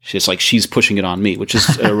now. It's like she's pushing it on me, which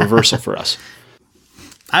is a reversal for us.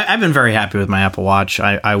 I've been very happy with my Apple Watch.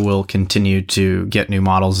 I will continue to get new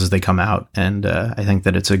models as they come out, and I think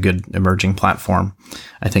that it's a good emerging platform.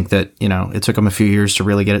 I think that, it took them a few years to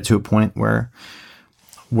really get it to a point where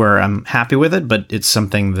I'm happy with it, but it's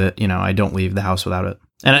something that, I don't leave the house without it.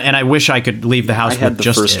 And I wish I could leave the house with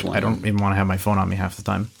just it. I don't even want to have my phone on me half the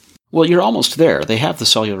time. Well, you're almost there. They have the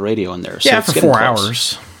cellular radio in there. So yeah, for 4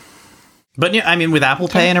 hours. But yeah, I mean, with Apple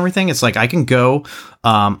Pay and everything, it's like I can go.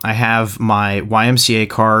 I have my YMCA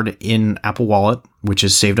card in Apple Wallet, which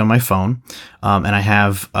is saved on my phone, and I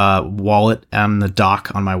have Wallet and the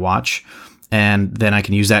dock on my watch, and then I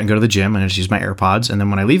can use that and go to the gym, and I just use my AirPods. And then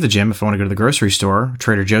when I leave the gym, if I want to go to the grocery store,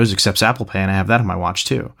 Trader Joe's accepts Apple Pay, and I have that on my watch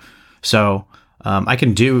too. So I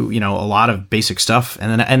can do a lot of basic stuff,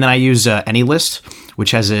 and then I use AnyList,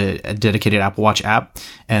 which has a dedicated Apple Watch app,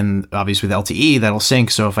 and obviously with LTE that'll sync.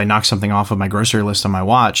 So if I knock something off of my grocery list on my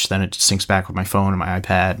watch, then it syncs back with my phone and my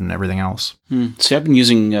iPad and everything else. See, I've been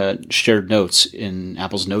using shared notes in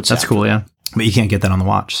Apple's Notes app. That's cool, yeah. But you can't get that on the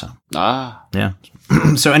watch, so yeah.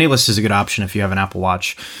 So AnyList is a good option if you have an Apple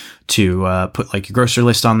Watch to put like your grocery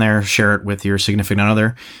list on there, share it with your significant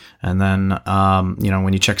other. And then,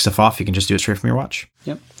 when you check stuff off, you can just do it straight from your watch.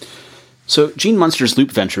 Yep. So Gene Munster's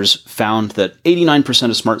Loop Ventures found that 89%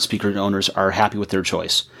 of smart speaker owners are happy with their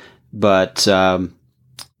choice. But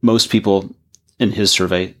most people in his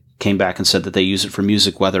survey came back and said that they use it for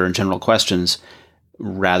music, weather, and general questions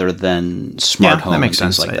rather than smart home. That makes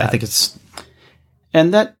and sense. Like that. I think it's...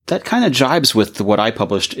 And that kind of jibes with what I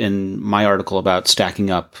published in my article about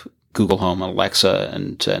stacking up Google Home, Alexa,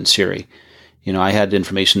 and Siri. I had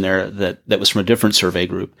information there that was from a different survey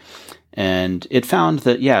group, and it found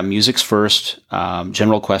that, music's first,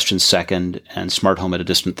 general questions second, and smart home at a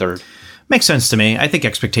distant third. Makes sense to me. I think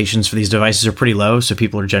expectations for these devices are pretty low, so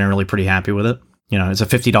people are generally pretty happy with it. It's a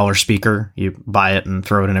 $50 speaker. You buy it and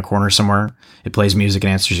throw it in a corner somewhere. It plays music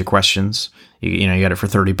and answers your questions. You got it for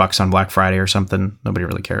 $30 on Black Friday or something. Nobody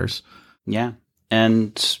really cares. Yeah,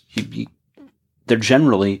 and they're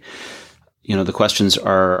generally... the questions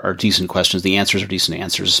are decent questions. The answers are decent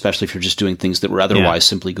answers, especially if you're just doing things that were otherwise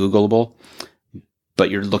simply Googleable, but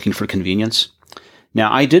you're looking for convenience.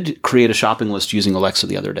 Now, I did create a shopping list using Alexa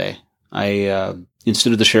the other day. I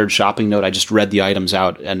instead of the shared shopping note, I just read the items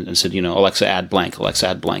out and said, Alexa add blank, Alexa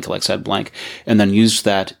add blank, Alexa add blank, and then used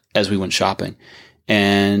that as we went shopping.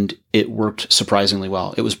 And it worked surprisingly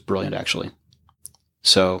well. It was brilliant, actually.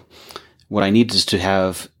 So what I need is to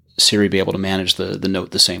have Siri be able to manage the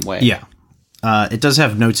note the same way. Yeah. It does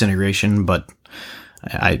have notes integration, but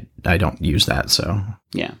I don't use that. So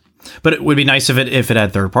yeah, but it would be nice if it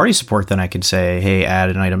had third party support. Then I could say, hey,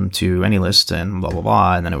 add an item to AnyList and blah blah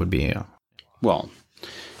blah, and then it would be well.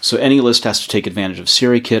 So AnyList has to take advantage of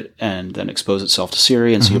SiriKit and then expose itself to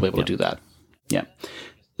Siri, and so you'll be able to do that. Yeah.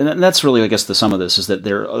 And that's really, I guess, the sum of this is that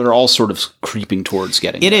they're all sort of creeping towards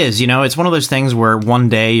getting it. Is, it's one of those things where one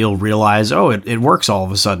day you'll realize, it works all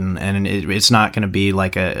of a sudden, and it's not going to be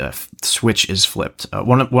like a switch is flipped.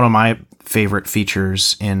 One of my favorite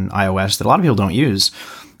features in iOS that a lot of people don't use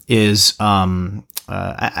is I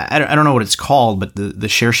don't know what it's called, but the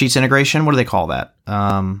share sheets integration. What do they call that?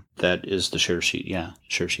 That is the share sheet. Yeah,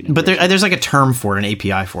 share sheet integration. But there's like a term for it, an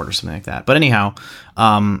API for it, or something like that. But anyhow,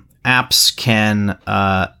 apps can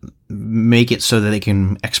make it so that they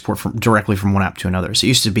can export directly from one app to another. So it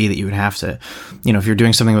used to be that you would have to, if you're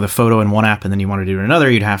doing something with a photo in one app and then you want to do it in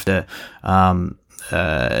another, you'd have to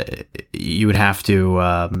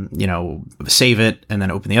save it and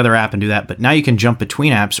then open the other app and do that. But now you can jump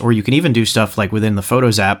between apps, or you can even do stuff like within the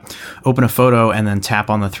Photos app, open a photo and then tap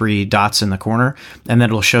on the 3 dots in the corner, and then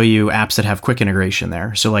it'll show you apps that have quick integration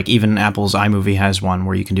there. So like even Apple's iMovie has one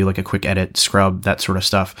where you can do like a quick edit, scrub, that sort of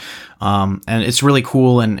stuff. And it's really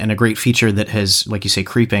cool and a great feature that has, like you say,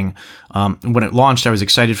 creeping. When it launched, I was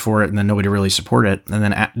excited for it, and then nobody really supported it. And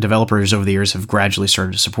then developers over the years have gradually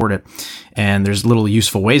started to support it. And there's little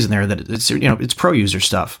useful ways in there that it's pro user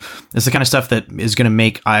stuff. It's the kind of stuff that is going to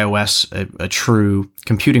make iOS a true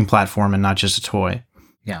computing platform and not just a toy.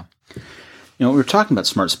 Yeah. We were talking about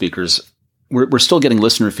smart speakers. We're still getting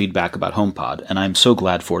listener feedback about HomePod, and I'm so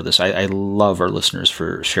glad for this. I love our listeners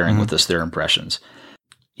for sharing with us their impressions.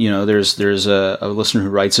 There's a listener who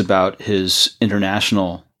writes about his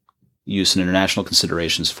international use and international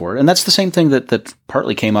considerations for it. And that's the same thing that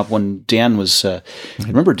partly came up when Dan was,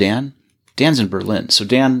 remember Dan? Dan's in Berlin. So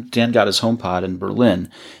Dan got his HomePod in Berlin,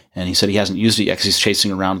 and he said he hasn't used it yet because he's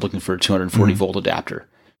chasing around looking for a 240 volt adapter.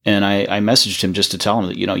 And I messaged him just to tell him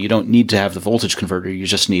that, you don't need to have the voltage converter. You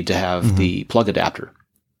just need to have the plug adapter,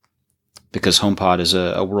 because HomePod is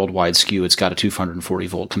a worldwide SKU. It's got a 240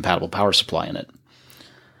 volt compatible power supply in it.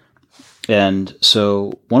 And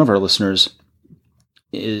so one of our listeners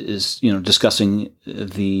is discussing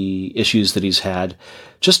the issues that he's had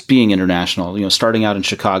just being international, starting out in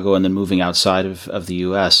Chicago and then moving outside of the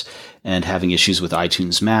US and having issues with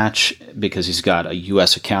iTunes Match because he's got a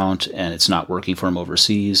US account and it's not working for him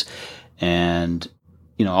overseas. And,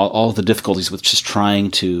 all the difficulties with just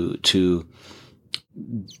trying to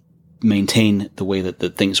maintain the way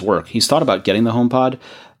that things work. He's thought about getting the HomePod,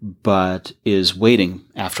 but is waiting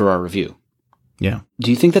after our review. Yeah. Do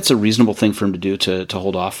you think that's a reasonable thing for him to do to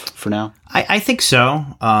hold off for now? I think so.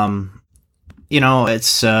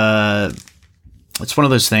 It's one of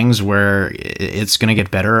those things where it's going to get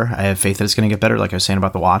better. I have faith that it's going to get better, like I was saying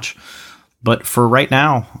about the watch. But for right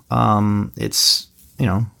now, it's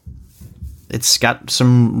got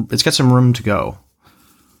some room to go.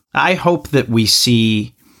 I hope that we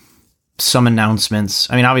see some announcements.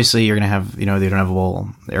 I mean, obviously you're going to have, the inevitable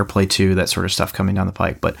AirPlay2, that sort of stuff coming down the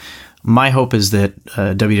pike, but my hope is that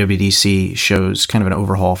WWDC shows kind of an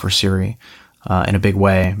overhaul for Siri in a big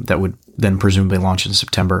way that would then presumably launch in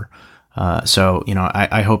September. So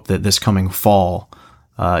I hope that this coming fall,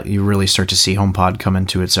 you really start to see HomePod come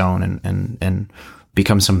into its own and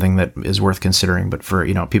become something that is worth considering. But for,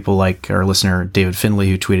 people like our listener, David Findlay,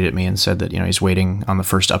 who tweeted at me and said that, he's waiting on the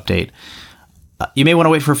first update. You may want to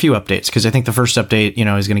wait for a few updates, because I think the first update,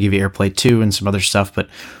 is going to give you AirPlay 2 and some other stuff, but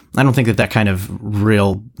I don't think that kind of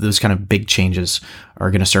those kind of big changes are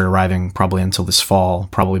going to start arriving probably until this fall,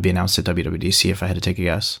 probably be announced at WWDC if I had to take a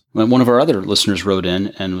guess. One of our other listeners wrote in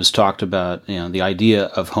and was talked about, the idea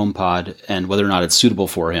of HomePod and whether or not it's suitable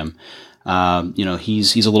for him.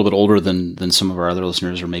 He's a little bit older than some of our other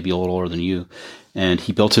listeners, or maybe a little older than you, and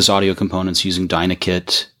he built his audio components using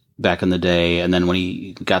Dynakit back in the day, and then when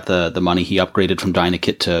he got the money, he upgraded from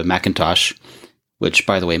Dynakit to Macintosh, which,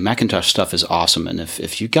 by the way, Macintosh stuff is awesome. And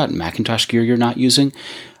if you've got Macintosh gear you're not using,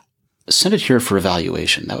 send it here for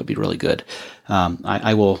evaluation. That would be really good.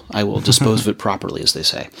 I will dispose of it properly, as they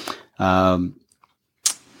say.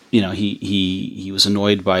 He was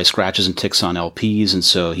annoyed by scratches and ticks on LPs, and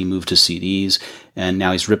so he moved to CDs, and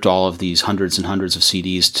now he's ripped all of these hundreds and hundreds of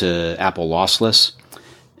CDs to Apple lossless,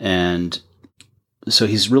 and so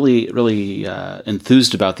he's really, really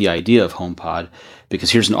enthused about the idea of HomePod,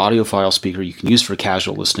 because here's an audiophile speaker you can use for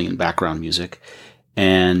casual listening and background music.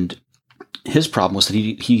 And his problem was that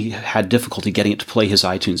he had difficulty getting it to play his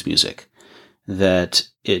iTunes music. That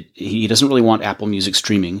he doesn't really want Apple Music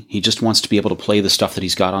streaming. He just wants to be able to play the stuff that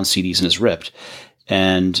he's got on CDs and is ripped.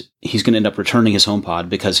 And he's going to end up returning his HomePod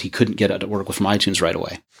because he couldn't get it to work from iTunes right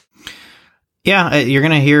away. Yeah, you're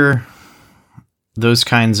going to hear those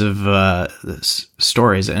kinds of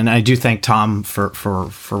stories, and I do thank Tom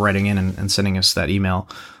for writing in and sending us that email.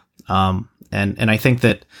 And I think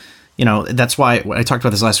that that's why I talked about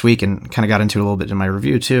this last week and kind of got into it a little bit in my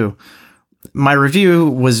review too. My review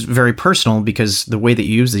was very personal because the way that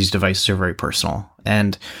you use these devices are very personal,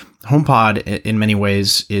 and HomePod in many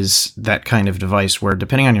ways is that kind of device where,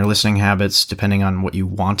 depending on your listening habits, depending on what you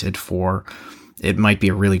want it for, it might be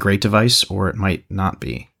a really great device or it might not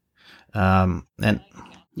be. And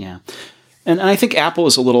I think Apple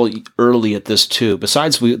is a little early at this too.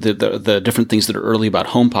 Besides the different things that are early about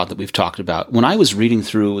HomePod that we've talked about, when I was reading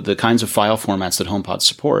through the kinds of file formats that HomePod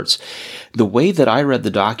supports, the way that I read the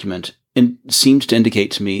document seemed to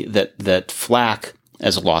indicate to me that FLAC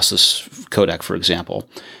as a lossless codec, for example,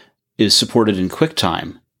 is supported in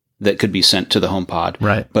QuickTime that could be sent to the HomePod,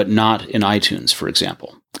 right, but not in iTunes, for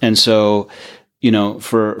example. And so,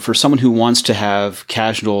 for someone who wants to have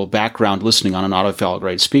casual background listening on an audiophile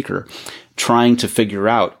grade speaker, trying to figure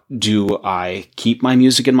out, do I keep my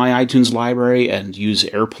music in my iTunes library and use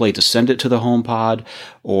AirPlay to send it to the HomePod,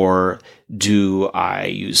 or do I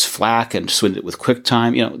use FLAC and send it with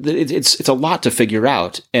QuickTime? It's a lot to figure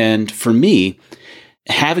out. And for me,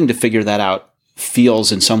 having to figure that out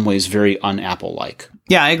feels in some ways very un-Apple-like.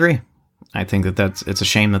 Yeah, I agree. I think it's a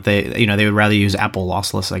shame that they would rather use Apple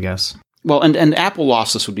lossless, I guess. Well, and Apple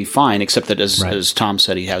lossless would be fine, except that as Tom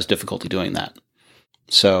said, he has difficulty doing that.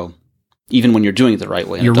 So even when you're doing it the right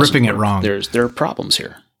way, you're ripping it wrong. There are problems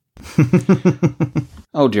here.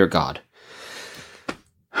 Oh, dear God.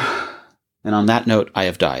 And on that note, I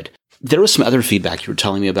have died. There was some other feedback you were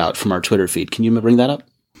telling me about from our Twitter feed. Can you bring that up?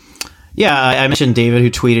 Yeah, I mentioned David,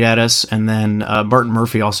 who tweeted at us, and then Barton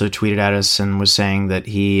Murphy also tweeted at us and was saying that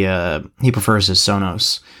he prefers his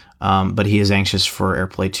Sonos. But he is anxious for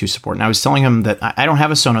AirPlay 2 support. And I was telling him that I don't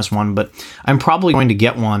have a Sonos one, but I'm probably going to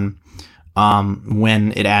get one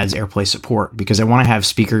when it adds AirPlay support, because I want to have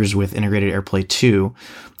speakers with integrated AirPlay 2,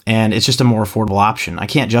 and it's just a more affordable option. I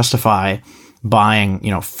can't justify buying,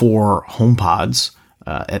 4 HomePods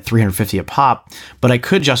at $350 a pop, but I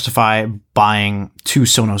could justify buying 2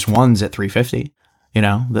 Sonos Ones at $350.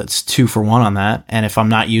 That's 2 for 1 on that. And if I'm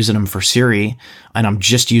not using them for Siri and I'm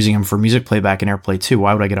just using them for music playback and AirPlay 2,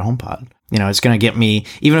 why would I get a HomePod? It's going to get me,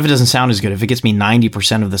 even if it doesn't sound as good, if it gets me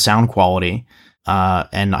 90% of the sound quality,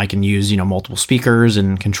 and I can use, multiple speakers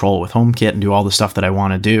and control it with HomeKit and do all the stuff that I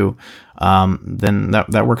want to do, then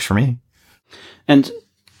that works for me. And,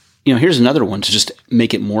 here's another one to just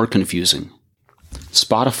make it more confusing.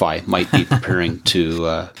 Spotify might be preparing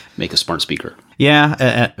to make a smart speaker.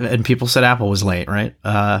 Yeah, and people said Apple was late, right?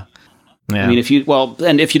 Yeah. I mean, if you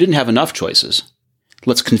didn't have enough choices,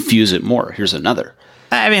 let's confuse it more. Here's another.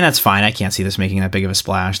 I mean, that's fine. I can't see this making that big of a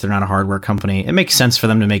splash. They're not a hardware company. It makes sense for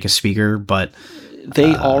them to make a speaker, but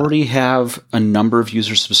they already have a number of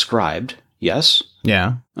users subscribed. Yes.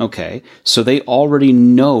 Yeah. Okay. So they already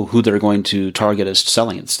know who they're going to target as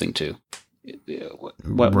selling this thing to.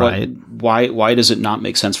 Right. Why does it not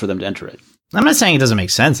make sense for them to enter it? I'm not saying it doesn't make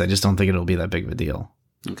sense. I just don't think it'll be that big of a deal.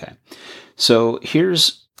 Okay. So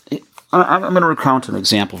I'm going to recount an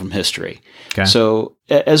example from history. Okay. So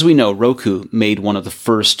as we know, Roku made one of the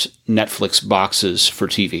first Netflix boxes for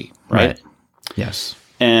TV, right? Yes.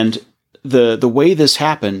 And the way this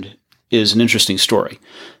happened is an interesting story.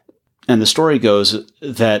 And the story goes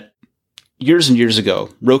that years and years ago,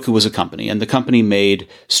 Roku was a company, and the company made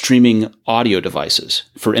streaming audio devices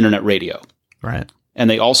for internet radio. Right. And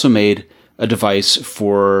they also made a device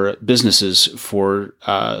for businesses for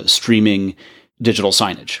streaming digital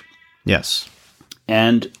signage. Yes.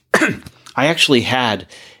 And I actually had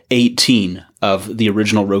 18 of the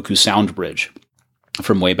original Roku Sound Bridge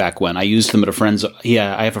from way back when. I used them at a friend's.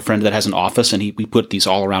 Yeah, I have a friend that has an office, and we put these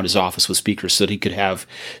all around his office with speakers so that he could have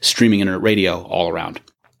streaming internet radio all around.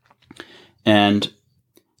 And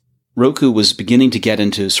Roku was beginning to get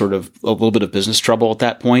into sort of a little bit of business trouble at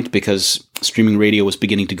that point because streaming radio was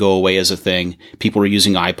beginning to go away as a thing. People were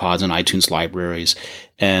using iPods and iTunes libraries,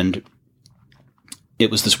 and it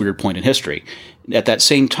was this weird point in history. At that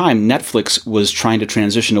same time, Netflix was trying to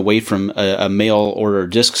transition away from a mail order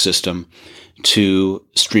disc system to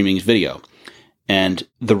streaming video. And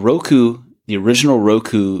the original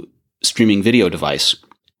Roku streaming video device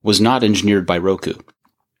was not engineered by Roku.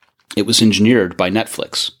 It was engineered by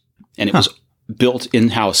Netflix. And it was built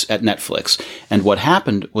in-house at Netflix. And what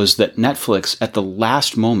happened was that Netflix, at the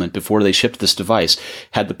last moment before they shipped this device,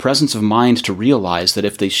 had the presence of mind to realize that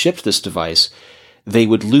if they shipped this device, they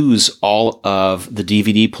would lose all of the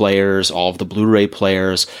DVD players, all of the Blu-ray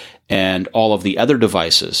players, and all of the other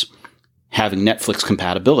devices having Netflix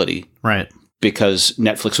compatibility. Right. Because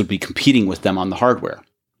Netflix would be competing with them on the hardware.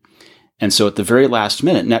 And so at the very last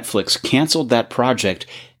minute, Netflix canceled that project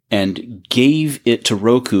and gave it to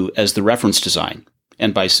Roku as the reference design.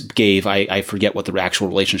 And by gave, I forget what the actual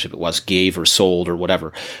relationship it was, gave or sold or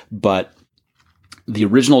whatever. But the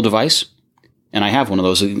original device, and I have one of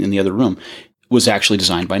those in the other room, was actually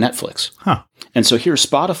designed by Netflix. Huh. And so here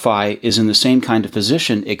Spotify is in the same kind of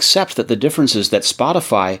position, except that the difference is that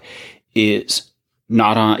Spotify is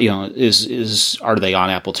not on, are they on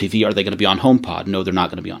Apple TV? Are they going to be on HomePod? No, they're not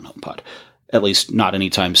going to be on HomePod. At least not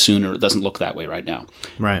anytime soon, or it doesn't look that way right now.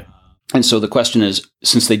 Right. And so the question is,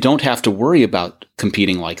 since they don't have to worry about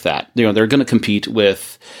competing like that, they're going to compete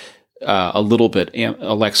with a little bit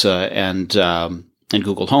Alexa and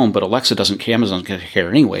Google Home, but Amazon can't care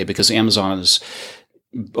anyway because Amazon is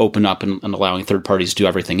open up and allowing third parties to do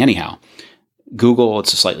everything anyhow. Google,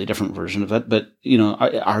 it's a slightly different version of it, but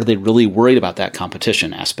are they really worried about that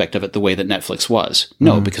competition aspect of it the way that Netflix was?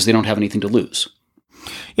 No, because they don't have anything to lose.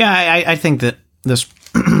 Yeah, I think that this.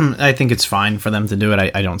 I think it's fine for them to do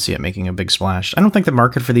it. I don't see it making a big splash. I don't think the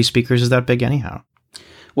market for these speakers is that big anyhow.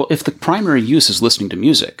 Well, if the primary use is listening to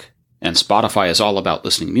music, and Spotify is all about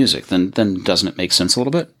listening to music, then doesn't it make sense a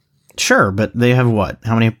little bit? Sure, but they have what?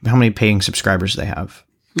 How many paying subscribers do they have?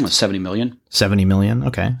 70 million. 70 million.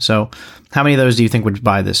 Okay, so how many of those do you think would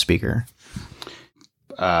buy this speaker?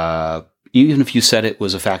 Even if you said it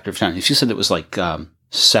was a factor of 10, if you said it was like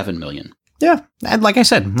 7 million. Yeah, like I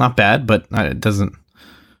said, not bad, but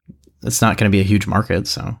it's not going to be a huge market,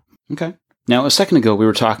 so. Okay. Now, a second ago, we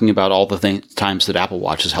were talking about all the times that Apple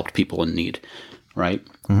Watch has helped people in need, right?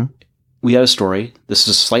 Mm-hmm. We had a story. This is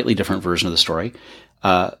a slightly different version of the story.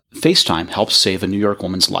 FaceTime helped save a New York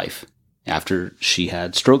woman's life after she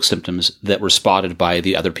had stroke symptoms that were spotted by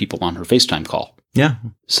the other people on her FaceTime call. Yeah.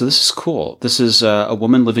 So this is cool. This is a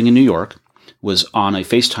woman living in New York, was on a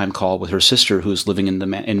FaceTime call with her sister who's living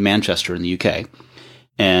in Manchester in the UK.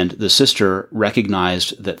 And the sister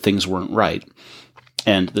recognized that things weren't right.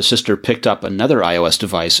 And the sister picked up another iOS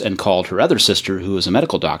device and called her other sister, who was a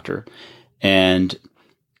medical doctor. And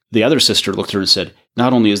the other sister looked at her and said,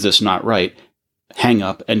 not only is this not right, hang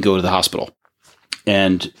up and go to the hospital.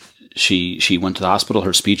 And she went to the hospital.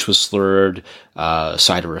 Her speech was slurred,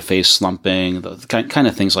 side of her face slumping, the kind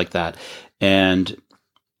of things like that. And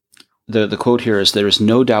the quote here is, there is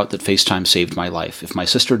no doubt that FaceTime saved my life. If my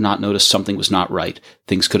sister had not noticed something was not right,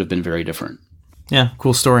 things could have been very different. Yeah,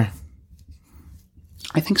 cool story.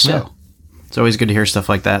 I think so. Yeah. It's always good to hear stuff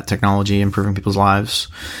like that. Technology improving people's lives,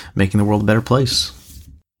 making the world a better place.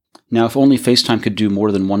 Now, if only FaceTime could do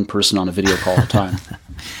more than one person on a video call at a time.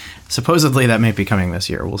 Supposedly that may be coming this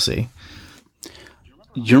year. We'll see.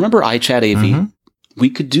 You remember iChat AV? Mm-hmm. We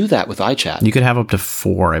could do that with iChat. You could have up to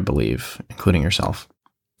 4, I believe, including yourself.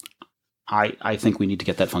 I think we need to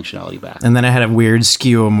get that functionality back. And then it had a weird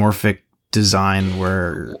skeuomorphic design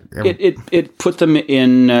where it put them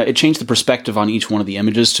in. It changed the perspective on each one of the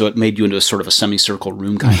images, so it made you into a sort of a semicircle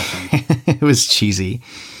room kind of thing. It was cheesy.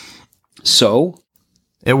 So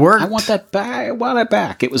it worked. I want that back. I want it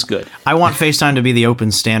back. It was good. I want FaceTime to be the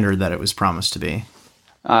open standard that it was promised to be.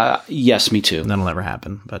 Yes, me too. That'll never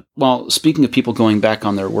happen. But well, speaking of people going back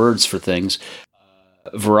on their words for things,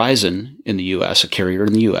 Verizon in the U.S., a carrier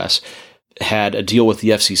in the U.S., had a deal with the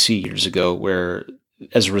FCC years ago where,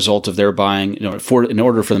 as a result of their buying, in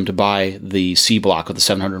order for them to buy the C block of the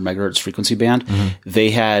 700 megahertz frequency band,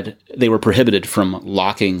 they were prohibited from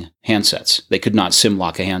locking handsets. They could not SIM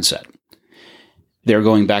lock a handset. They're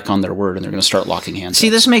going back on their word, and they're going to start locking handsets. See,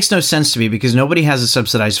 this makes no sense to me because nobody has a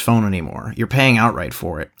subsidized phone anymore. You're paying outright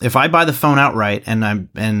for it. If I buy the phone outright and I'm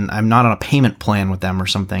not on a payment plan with them or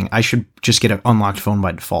something, I should just get an unlocked phone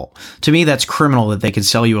by default. To me, that's criminal that they could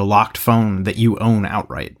sell you a locked phone that you own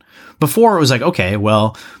outright. Before, it was like, okay,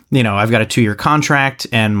 well, I've got a 2-year contract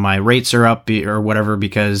and my rates are up or whatever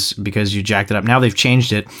because you jacked it up. Now they've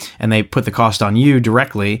changed it and they put the cost on you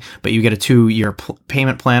directly, but you get a 2-year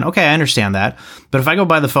payment plan. Okay, I understand that. But if I go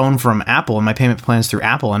buy the phone from Apple and my payment plan is through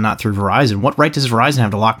Apple and not through Verizon, what right does Verizon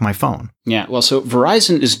have to lock my phone? Yeah, well, so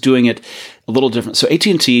Verizon is doing it a little different. So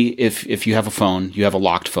AT&T, if you have a phone, you have a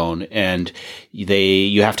locked phone, and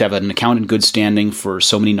you have to have an account in good standing for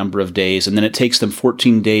so many number of days, and then it takes them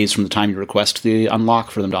 14 days from the time you request the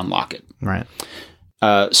unlock for them to unlock it. Right.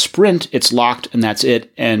 Sprint, it's locked and that's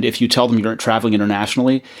it. And if you tell them you're traveling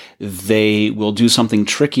internationally, they will do something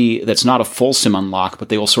tricky that's not a full SIM unlock, but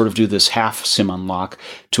they will sort of do this half SIM unlock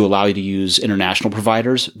to allow you to use international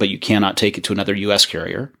providers, but you cannot take it to another US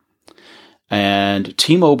carrier. And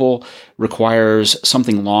T-Mobile requires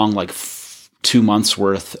something long like 2 months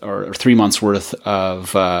worth or 3 months worth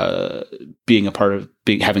of being a part of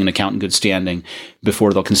having an account in good standing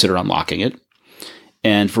before they'll consider unlocking it.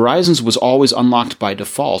 And Verizon's was always unlocked by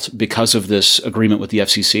default because of this agreement with the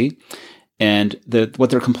FCC. And what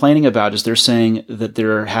they're complaining about is they're saying that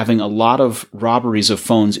they're having a lot of robberies of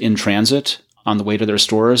phones in transit on the way to their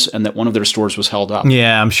stores, and that one of their stores was held up.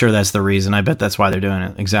 Yeah, I'm sure that's the reason. I bet that's why they're doing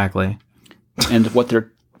it. Exactly. And what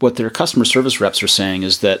their customer service reps are saying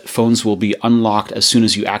is that phones will be unlocked as soon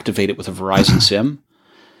as you activate it with a Verizon SIM.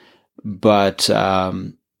 But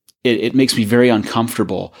it makes me very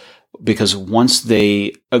uncomfortable because once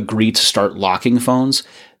they agree to start locking phones,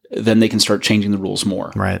 then they can start changing the rules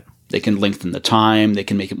more. Right. They can lengthen the time. They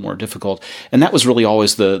can make it more difficult. And that was really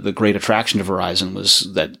always the great attraction to Verizon,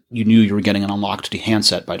 was that you knew you were getting an unlocked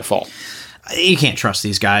handset by default. You can't trust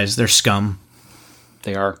these guys. They're scum.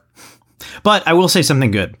 They are. But I will say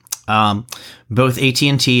something good. Both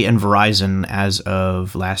AT&T and Verizon, as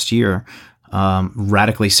of last year,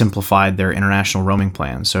 radically simplified their international roaming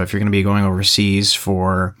plans. So if you're going to be going overseas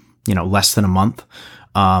for less than a month,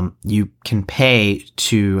 you can pay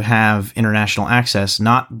to have international access,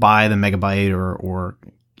 not by the megabyte or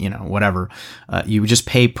whatever. You just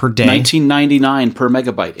pay per day. $19.99 per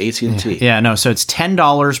megabyte, AT&T. Yeah, no. So it's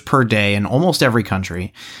 $10 per day in almost every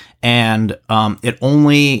country. And it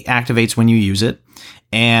only activates when you use it.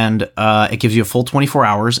 And it gives you a full 24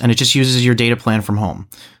 hours, and it just uses your data plan from home.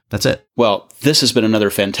 That's it. Well, this has been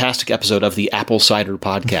another fantastic episode of the Apple Cider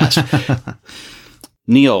Podcast.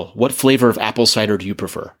 Neil, what flavor of apple cider do you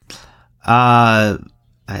prefer?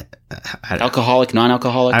 Alcoholic,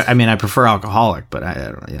 non-alcoholic? I prefer alcoholic, but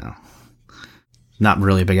I not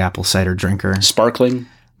really a big apple cider drinker. Sparkling?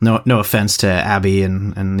 No offense to Abby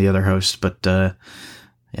and the other host, but I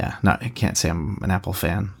can't say I'm an apple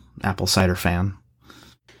cider fan.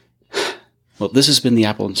 Well, this has been the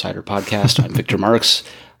Apple Insider Podcast. I'm Victor Marks.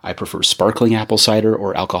 I prefer sparkling apple cider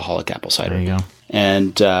or alcoholic apple cider. There you go.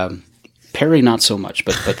 And Perry, not so much,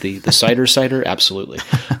 but the cider, absolutely.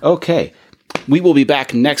 Okay. We will be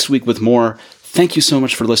back next week with more. Thank you so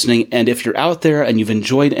much for listening. And if you're out there and you've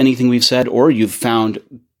enjoyed anything we've said, or you've found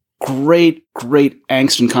great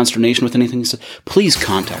angst and consternation with anything we said, please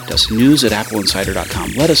contact us,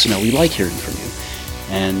 news@appleinsider.com. Let us know. We like hearing from you.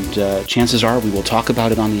 And chances are we will talk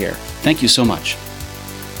about it on the air. Thank you so much.